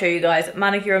 I'll show you guys.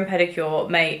 Manicure and pedicure,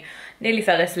 mate, nearly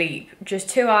fell asleep. Just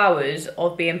 2 hours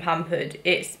of being pampered.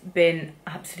 It's been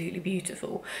absolutely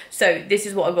beautiful. So this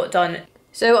is what I got done.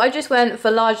 So I just went for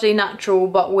largely natural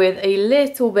but with a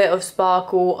little bit of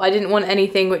sparkle. I didn't want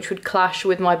anything which would clash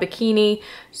with my bikini,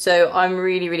 so I'm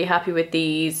really happy with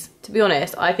these. To be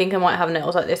honest, I think I might have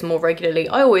nails like this more regularly.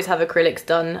 I always have acrylics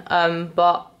done,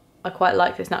 but I quite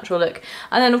like this natural look.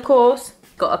 And then of course,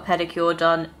 got a pedicure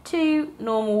done, 2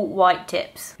 normal white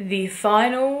tips. The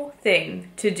final thing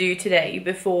to do today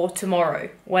before tomorrow,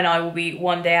 when I will be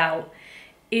one day out,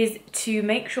 is to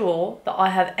make sure that I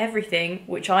have everything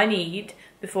which I need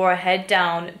before I head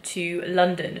down to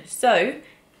London. So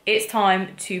it's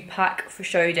time to pack for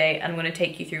show day, and I'm going to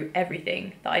take you through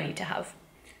everything that I need to have.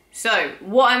 So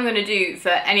what I'm going to do for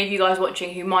any of you guys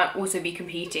watching who might also be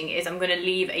competing is I'm going to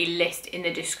leave a list in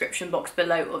the description box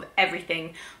below of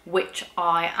everything which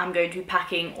I am going to be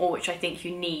packing or which I think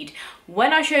you need.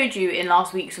 When I showed you in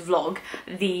last week's vlog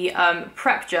the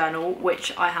prep journal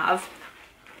which I have,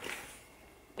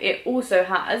 it also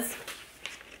has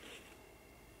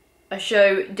a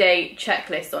show day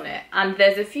checklist on it, and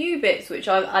there's a few bits which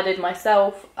I've added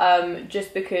myself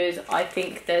just because I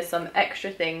think there's some extra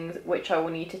things which I will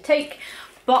need to take,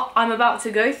 but I'm about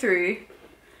to go through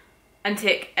and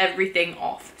tick everything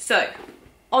off. So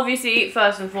obviously,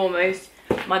 first and foremost,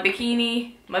 my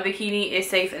bikini is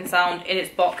safe and sound in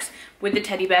its box with the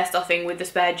teddy bear stuffing, with the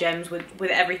spare gems, with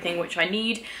everything which I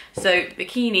need. So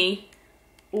bikini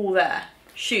all there.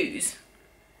 Shoes,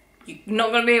 you're not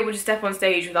going to be able to step on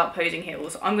stage without posing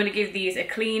heels. I'm going to give these a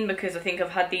clean because I think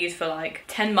I've had these for like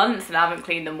 10 months and I haven't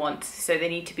cleaned them once, so they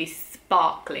need to be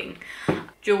sparkling.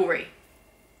 Jewellery,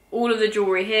 all of the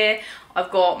jewellery here.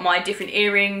 I've got my different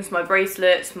earrings, my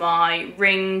bracelets, my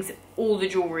rings, all the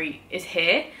jewellery is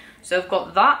here. So I've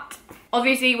got that.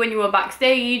 Obviously when you are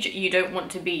backstage, you don't want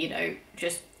to be, you know,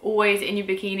 just always in your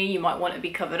bikini. You might want to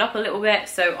be covered up a little bit.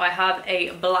 So I have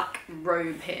a black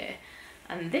robe here.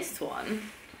 And this one,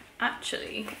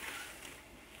 actually,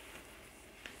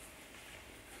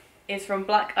 is from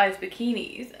Black Ice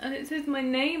Bikinis, and it says my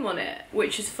name on it,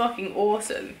 which is fucking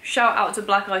awesome. Shout out to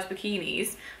Black Ice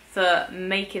Bikinis for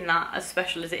making that as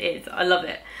special as it is. I love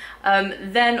it.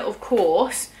 Then, of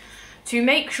course, to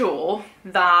make sure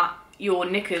that your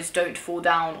knickers don't fall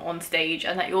down on stage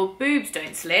and that your boobs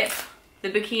don't slip,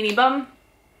 the bikini bum,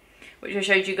 which I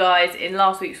showed you guys in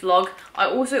last week's vlog. I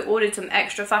also ordered some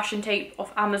extra fashion tape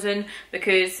off Amazon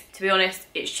because, to be honest,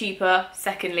 it's cheaper.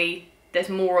 Secondly, there's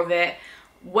more of it.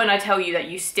 When I tell you that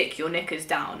you stick your knickers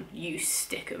down, you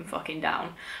stick them fucking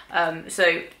down.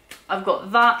 So I've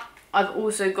got that. I've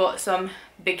also got some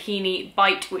Bikini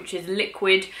Bite, which is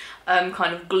liquid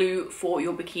kind of glue for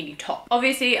your bikini top.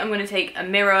 Obviously, I'm going to take a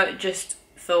mirror just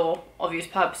for obvious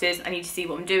purposes. I need to see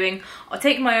what I'm doing. I'll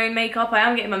take my own makeup. I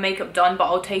am getting my makeup done, but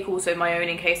I'll take also my own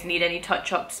in case I need any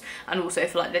touch-ups, and also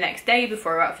for like the next day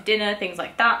before we're out for dinner, things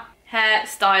like that. Hair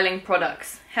styling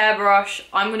products. Hairbrush.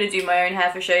 I'm going to do my own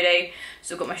hair for show day.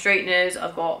 So I've got my straighteners,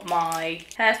 I've got my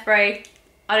hairspray.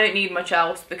 I don't need much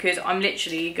else because I'm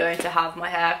literally going to have my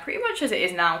hair pretty much as it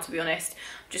is now, to be honest.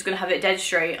 I'm just going to have it dead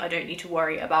straight. I don't need to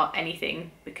worry about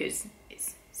anything because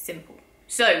it's simple.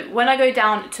 So when I go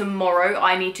down tomorrow,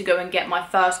 I need to go and get my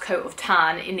first coat of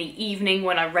tan in the evening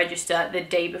when I register the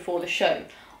day before the show.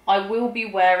 I will be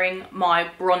wearing my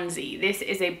bronzy. This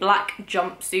is a black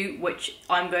jumpsuit which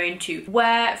I'm going to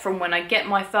wear from when I get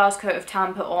my first coat of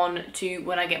tan put on to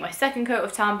when I get my second coat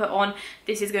of tan put on.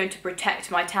 This is going to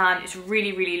protect my tan. It's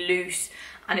really, really loose,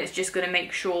 and it's just going to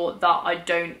make sure that I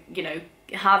don't, you know,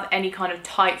 have any kind of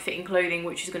tight fitting clothing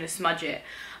which is going to smudge it.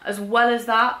 As well as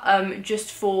that,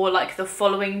 just for like the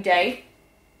following day,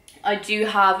 I do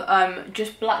have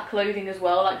just black clothing as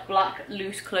well, like black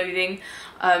loose clothing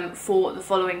for the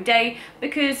following day,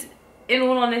 because in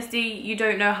all honesty, you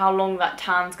don't know how long that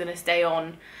tan's going to stay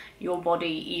on your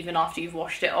body even after you've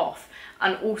washed it off.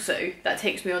 And also that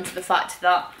takes me on to the fact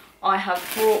that I have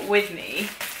brought with me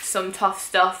some Tough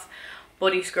Stuff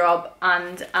body scrub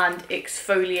and an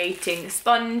exfoliating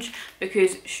sponge,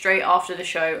 because straight after the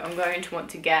show I'm going to want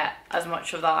to get as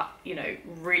much of that, you know,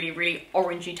 really, really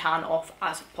orangey tan off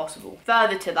as possible.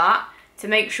 Further to that, to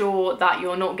make sure that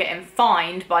you're not getting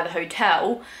fined by the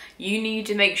hotel, you need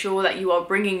to make sure that you are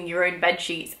bringing your own bed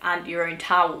sheets and your own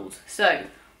towels. So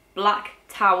black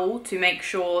towel to make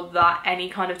sure that any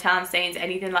kind of tan stains,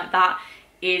 anything like that,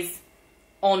 is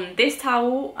on this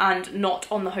towel and not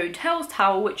on the hotel's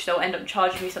towel, which they'll end up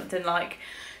charging me something like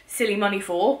silly money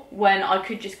for, when I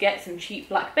could just get some cheap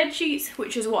black bed sheets,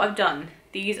 which is what I've done.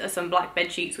 These are some black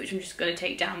bed sheets which I'm just going to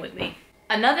take down with me.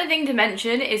 Another thing to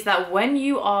mention is that when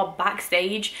you are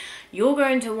backstage, you're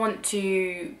going to want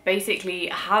to basically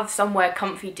have somewhere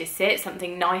comfy to sit,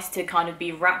 something nice to kind of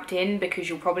be wrapped in, because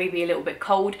you'll probably be a little bit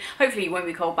cold. Hopefully you won't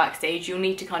be cold backstage. You'll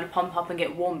need to kind of pump up and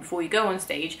get warm before you go on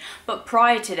stage. But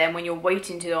prior to then, when you're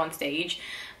waiting to go on stage,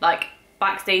 like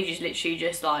backstage is literally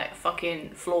just like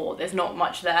fucking floor. There's not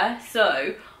much there.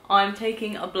 So I'm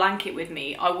taking a blanket with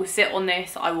me. I will sit on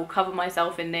this, I will cover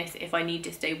myself in this if I need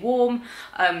to stay warm,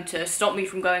 to stop me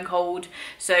from going cold.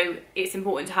 So it's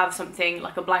important to have something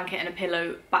like a blanket and a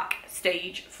pillow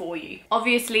backstage for you.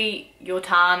 Obviously, your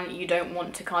tan, you don't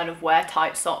want to kind of wear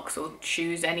tight socks or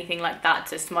shoes, anything like that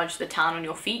to smudge the tan on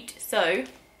your feet. So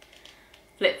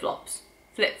flip-flops.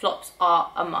 flip-flops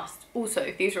are a must.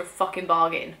 Also, these are a fucking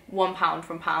bargain. £1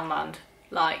 from Poundland.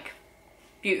 Like,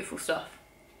 beautiful stuff.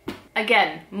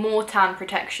 Again, more tan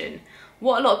protection.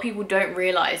 What a lot of people don't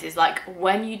realise is, like,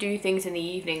 when you do things in the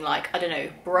evening, like, I don't know,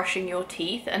 brushing your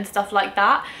teeth and stuff like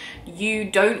that, you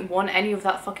don't want any of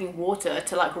that fucking water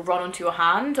to, like, run onto your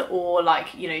hand, or,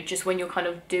 like, you know, just when you're kind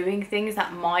of doing things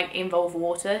that might involve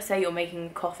water. Say you're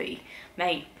making coffee.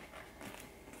 Mate.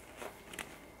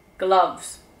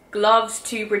 Gloves. Gloves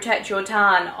to protect your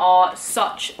tan are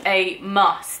such a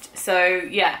must. So,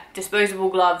 yeah, disposable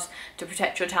gloves to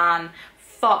protect your tan.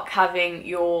 Fuck having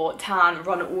your tan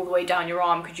run all the way down your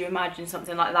arm. Could you imagine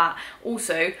something like that?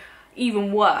 Also,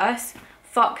 even worse,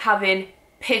 fuck having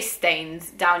piss stains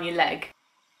down your leg.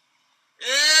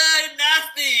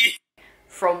 Nasty!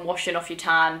 From washing off your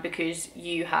tan because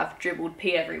you have dribbled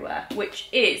pee everywhere, which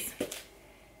is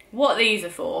what these are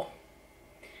for.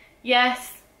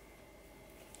 Yes,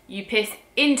 you piss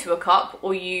into a cup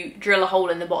or you drill a hole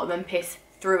in the bottom and piss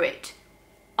through it.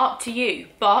 Up to you,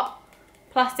 but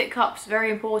plastic cups, very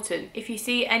important. If you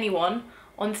see anyone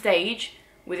on stage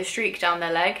with a streak down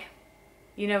their leg,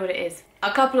 you know what it is.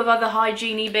 A couple of other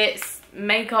hygiene-y bits,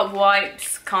 makeup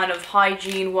wipes, kind of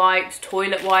hygiene wipes,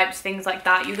 toilet wipes, things like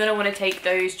that. You're gonna wanna take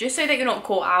those just so that you're not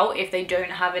caught out if they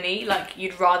don't have any. Like,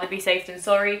 you'd rather be safe than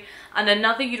sorry. And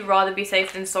another you'd rather be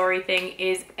safe than sorry thing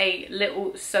is a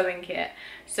little sewing kit.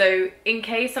 So in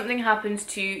case something happens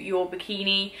to your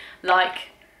bikini, like,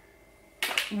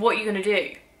 what are you gonna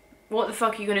do? What the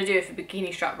fuck are you gonna do if a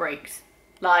bikini strap breaks?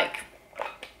 Like,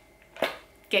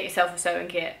 get yourself a sewing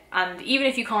kit. And even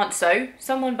if you can't sew,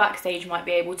 someone backstage might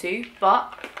be able to,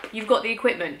 but you've got the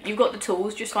equipment, you've got the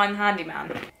tools, just find the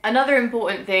handyman. Another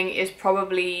important thing is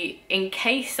probably, in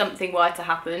case something were to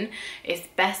happen, it's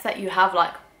best that you have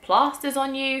like plasters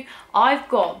on you. I've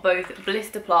got both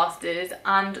blister plasters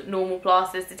and normal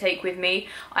plasters to take with me.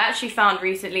 I actually found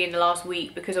recently in the last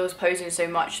week, because I was posing so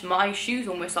much, my shoes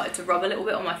almost started to rub a little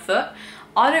bit on my foot.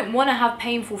 I don't want to have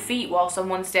painful feet whilst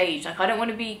I'm on stage. Like, I don't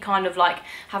want to be kind of like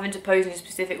having to pose in a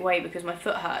specific way because my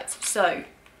foot hurts. So,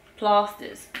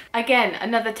 plasters. Again,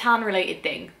 another tan related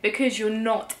thing, because you're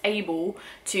not able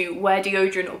to wear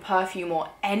deodorant or perfume or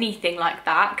anything like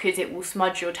that because it will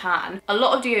smudge your tan. A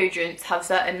lot of deodorants have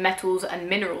certain metals and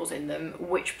minerals in them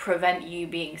which prevent you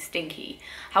being stinky.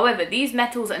 However, these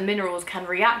metals and minerals can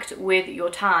react with your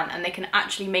tan and they can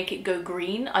actually make it go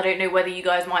green. I don't know whether you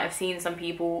guys might have seen some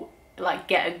people like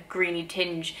get a greeny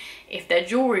tinge if their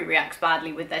jewellery reacts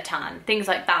badly with their tan, things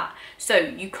like that. So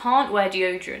you can't wear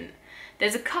deodorant.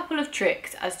 There's a couple of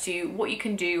tricks as to what you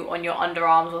can do on your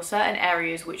underarms or certain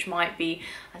areas which might be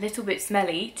a little bit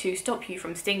smelly to stop you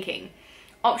from stinking.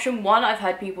 Option one, I've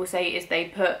heard people say, is they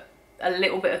put a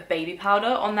little bit of baby powder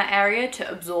on that area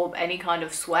to absorb any kind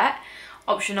of sweat.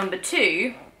 Option number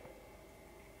two,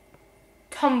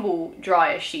 tumble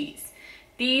dryer sheets.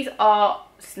 These are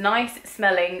nice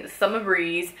smelling summer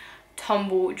breeze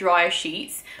tumble dryer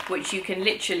sheets which you can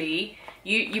literally,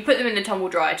 you put them in the tumble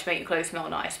dryer to make your clothes smell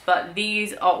nice, but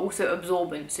these are also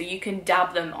absorbent, so you can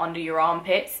dab them under your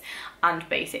armpits and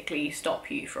basically stop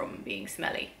you from being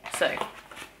smelly. So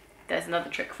there's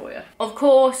another trick for you. Of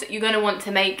course, you're going to want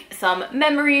to make some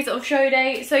memories of show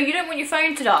day, so you don't want your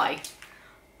phone to die.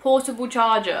 Portable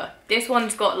charger. This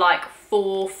one's got like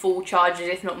 4 full chargers,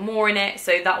 if not more, in it,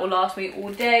 so that will last me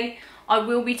all day. I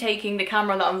will be taking the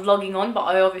camera that I'm vlogging on, but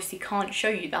I obviously can't show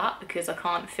you that because I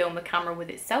can't film the camera with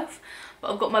itself.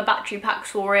 But I've got my battery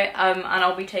packs for it, and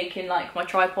I'll be taking like my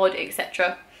tripod,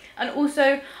 etc. And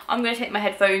also, I'm going to take my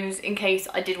headphones in case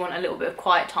I did want a little bit of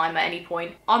quiet time at any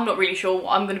point. I'm not really sure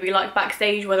what I'm going to be like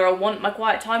backstage, whether I want my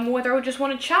quiet time or whether I just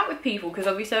want to chat with people because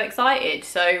I'll be so excited.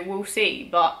 So we'll see.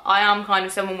 But I am kind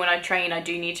of someone, when I train, I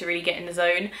do need to really get in the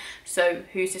zone. So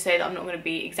who's to say that I'm not going to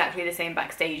be exactly the same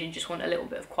backstage and just want a little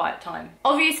bit of quiet time.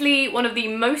 Obviously, one of the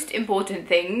most important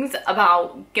things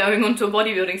about going onto a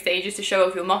bodybuilding stage is to show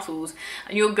off your muscles.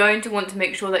 And you're going to want to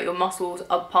make sure that your muscles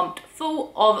are pumped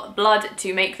full of blood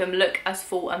to make them look as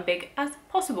full and big as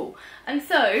possible. And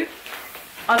so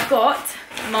I've got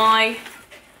my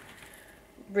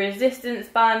resistance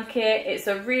band kit. It's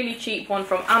a really cheap one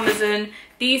from Amazon.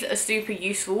 These are super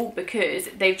useful because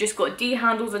they've just got D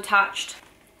handles attached.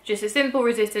 Just a simple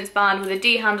resistance band with a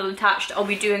D handle attached. I'll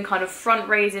be doing kind of front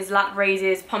raises, lat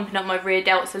raises, pumping up my rear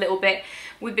delts a little bit.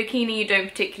 With bikini, you don't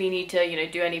particularly need to, you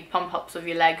know, do any pump ups of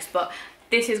your legs, but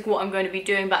this is what I'm going to be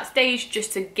doing backstage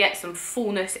just to get some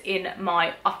fullness in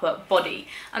my upper body.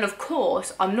 And of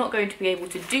course, I'm not going to be able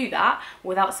to do that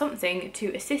without something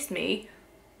to assist me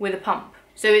with a pump.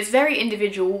 So it's very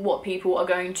individual what people are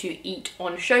going to eat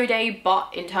on show day,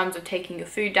 but in terms of taking your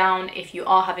food down, if you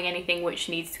are having anything which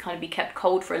needs to kind of be kept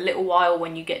cold for a little while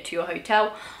when you get to your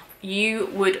hotel, you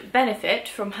would benefit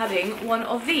from having one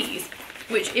of these,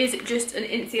 which is just an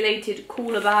insulated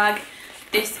cooler bag.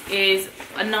 This is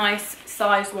a nice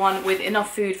sized one with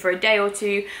enough food for a day or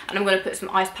two, and I'm going to put some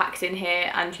ice packs in here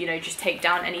and, you know, just take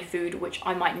down any food which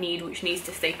I might need, which needs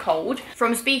to stay cold.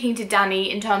 From speaking to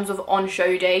Danny, in terms of on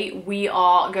show day, we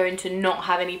are going to not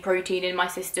have any protein in my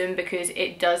system because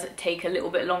it does take a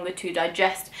little bit longer to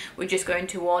digest. We're just going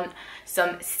to want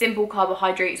some simple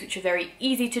carbohydrates which are very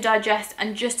easy to digest,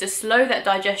 and just to slow that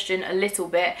digestion a little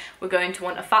bit, we're going to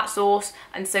want a fat source.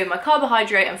 And so my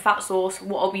carbohydrate and fat source,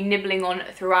 what I'll be nibbling on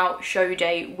throughout show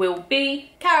day, will be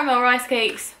caramel rice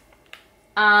cakes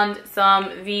and some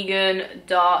vegan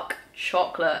dark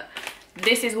chocolate.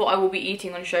 This is what I will be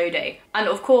eating on show day. And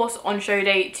of course, on show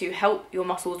day, to help your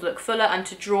muscles look fuller and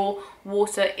to draw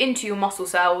water into your muscle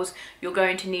cells, you're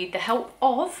going to need the help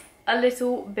of a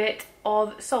little bit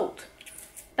of salt.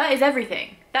 That is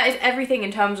everything. That is everything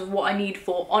in terms of what I need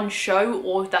for on show,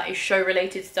 or that is show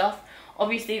related stuff.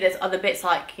 Obviously there's other bits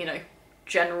like, you know,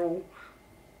 general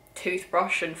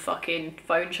toothbrush and fucking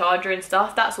phone charger and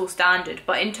stuff. That's all standard.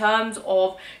 But in terms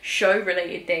of show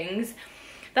related things,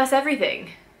 that's everything.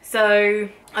 So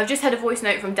I've just had a voice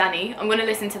note from Danny. I'm going to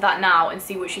listen to that now and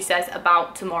see what she says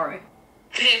about tomorrow.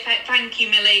 Perfect, thank you,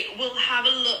 Millie. We'll have a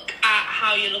look at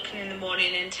how you're looking in the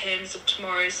morning in terms of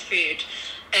tomorrow's food.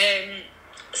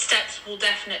 Steps will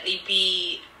definitely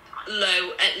be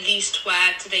low, at least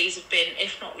where today's have been,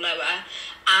 if not lower.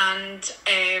 And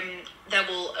there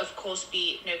will, of course,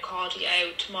 be no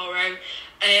cardio tomorrow.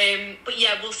 But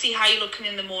yeah, we'll see how you're looking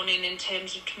in the morning in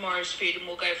terms of tomorrow's food, and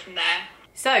we'll go from there.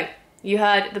 So, you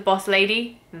heard the boss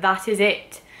lady. That is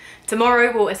it.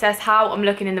 Tomorrow we'll assess how I'm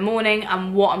looking in the morning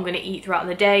and what I'm going to eat throughout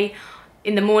the day.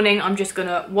 In the morning, I'm just going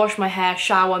to wash my hair,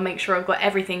 shower, make sure I've got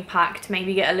everything packed,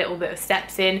 maybe get a little bit of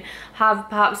steps in, have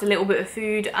perhaps a little bit of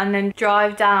food, and then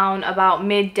drive down about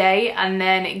midday and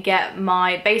then get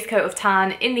my base coat of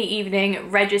tan in the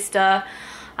evening, register,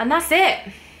 and that's it.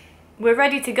 We're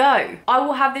ready to go. I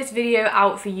will have this video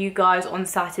out for you guys on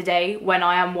Saturday when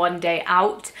I am one day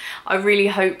out. I really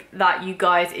hope that you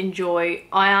guys enjoy.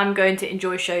 I am going to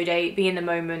enjoy show day, be in the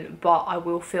moment, but I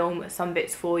will film some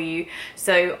bits for you.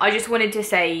 So I just wanted to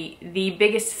say the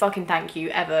biggest fucking thank you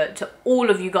ever to all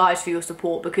of you guys for your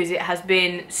support, because it has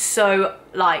been so,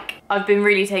 like, I've been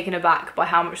really taken aback by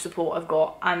how much support I've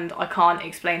got, and I can't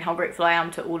explain how grateful I am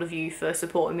to all of you for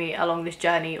supporting me along this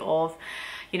journey of,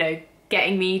 you know,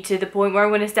 getting me to the point where I'm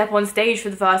going to step on stage for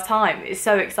the first time. It's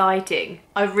so exciting.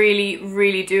 I really,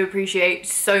 really do appreciate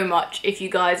so much if you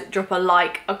guys drop a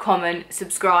like, a comment,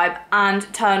 subscribe, and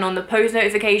turn on the post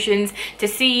notifications to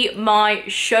see my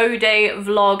show day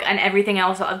vlog and everything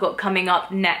else that I've got coming up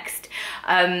next.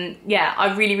 Yeah,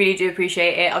 I really, really do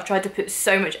appreciate it. I've tried to put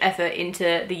so much effort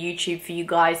into the YouTube for you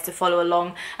guys to follow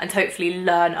along and hopefully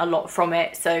learn a lot from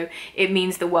it. So it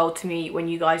means the world to me when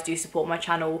you guys do support my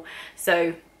channel.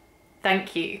 So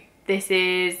thank you. This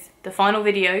is the final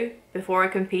video before I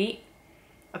compete.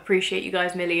 Appreciate you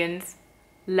guys millions.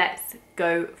 Let's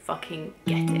go fucking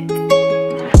get it.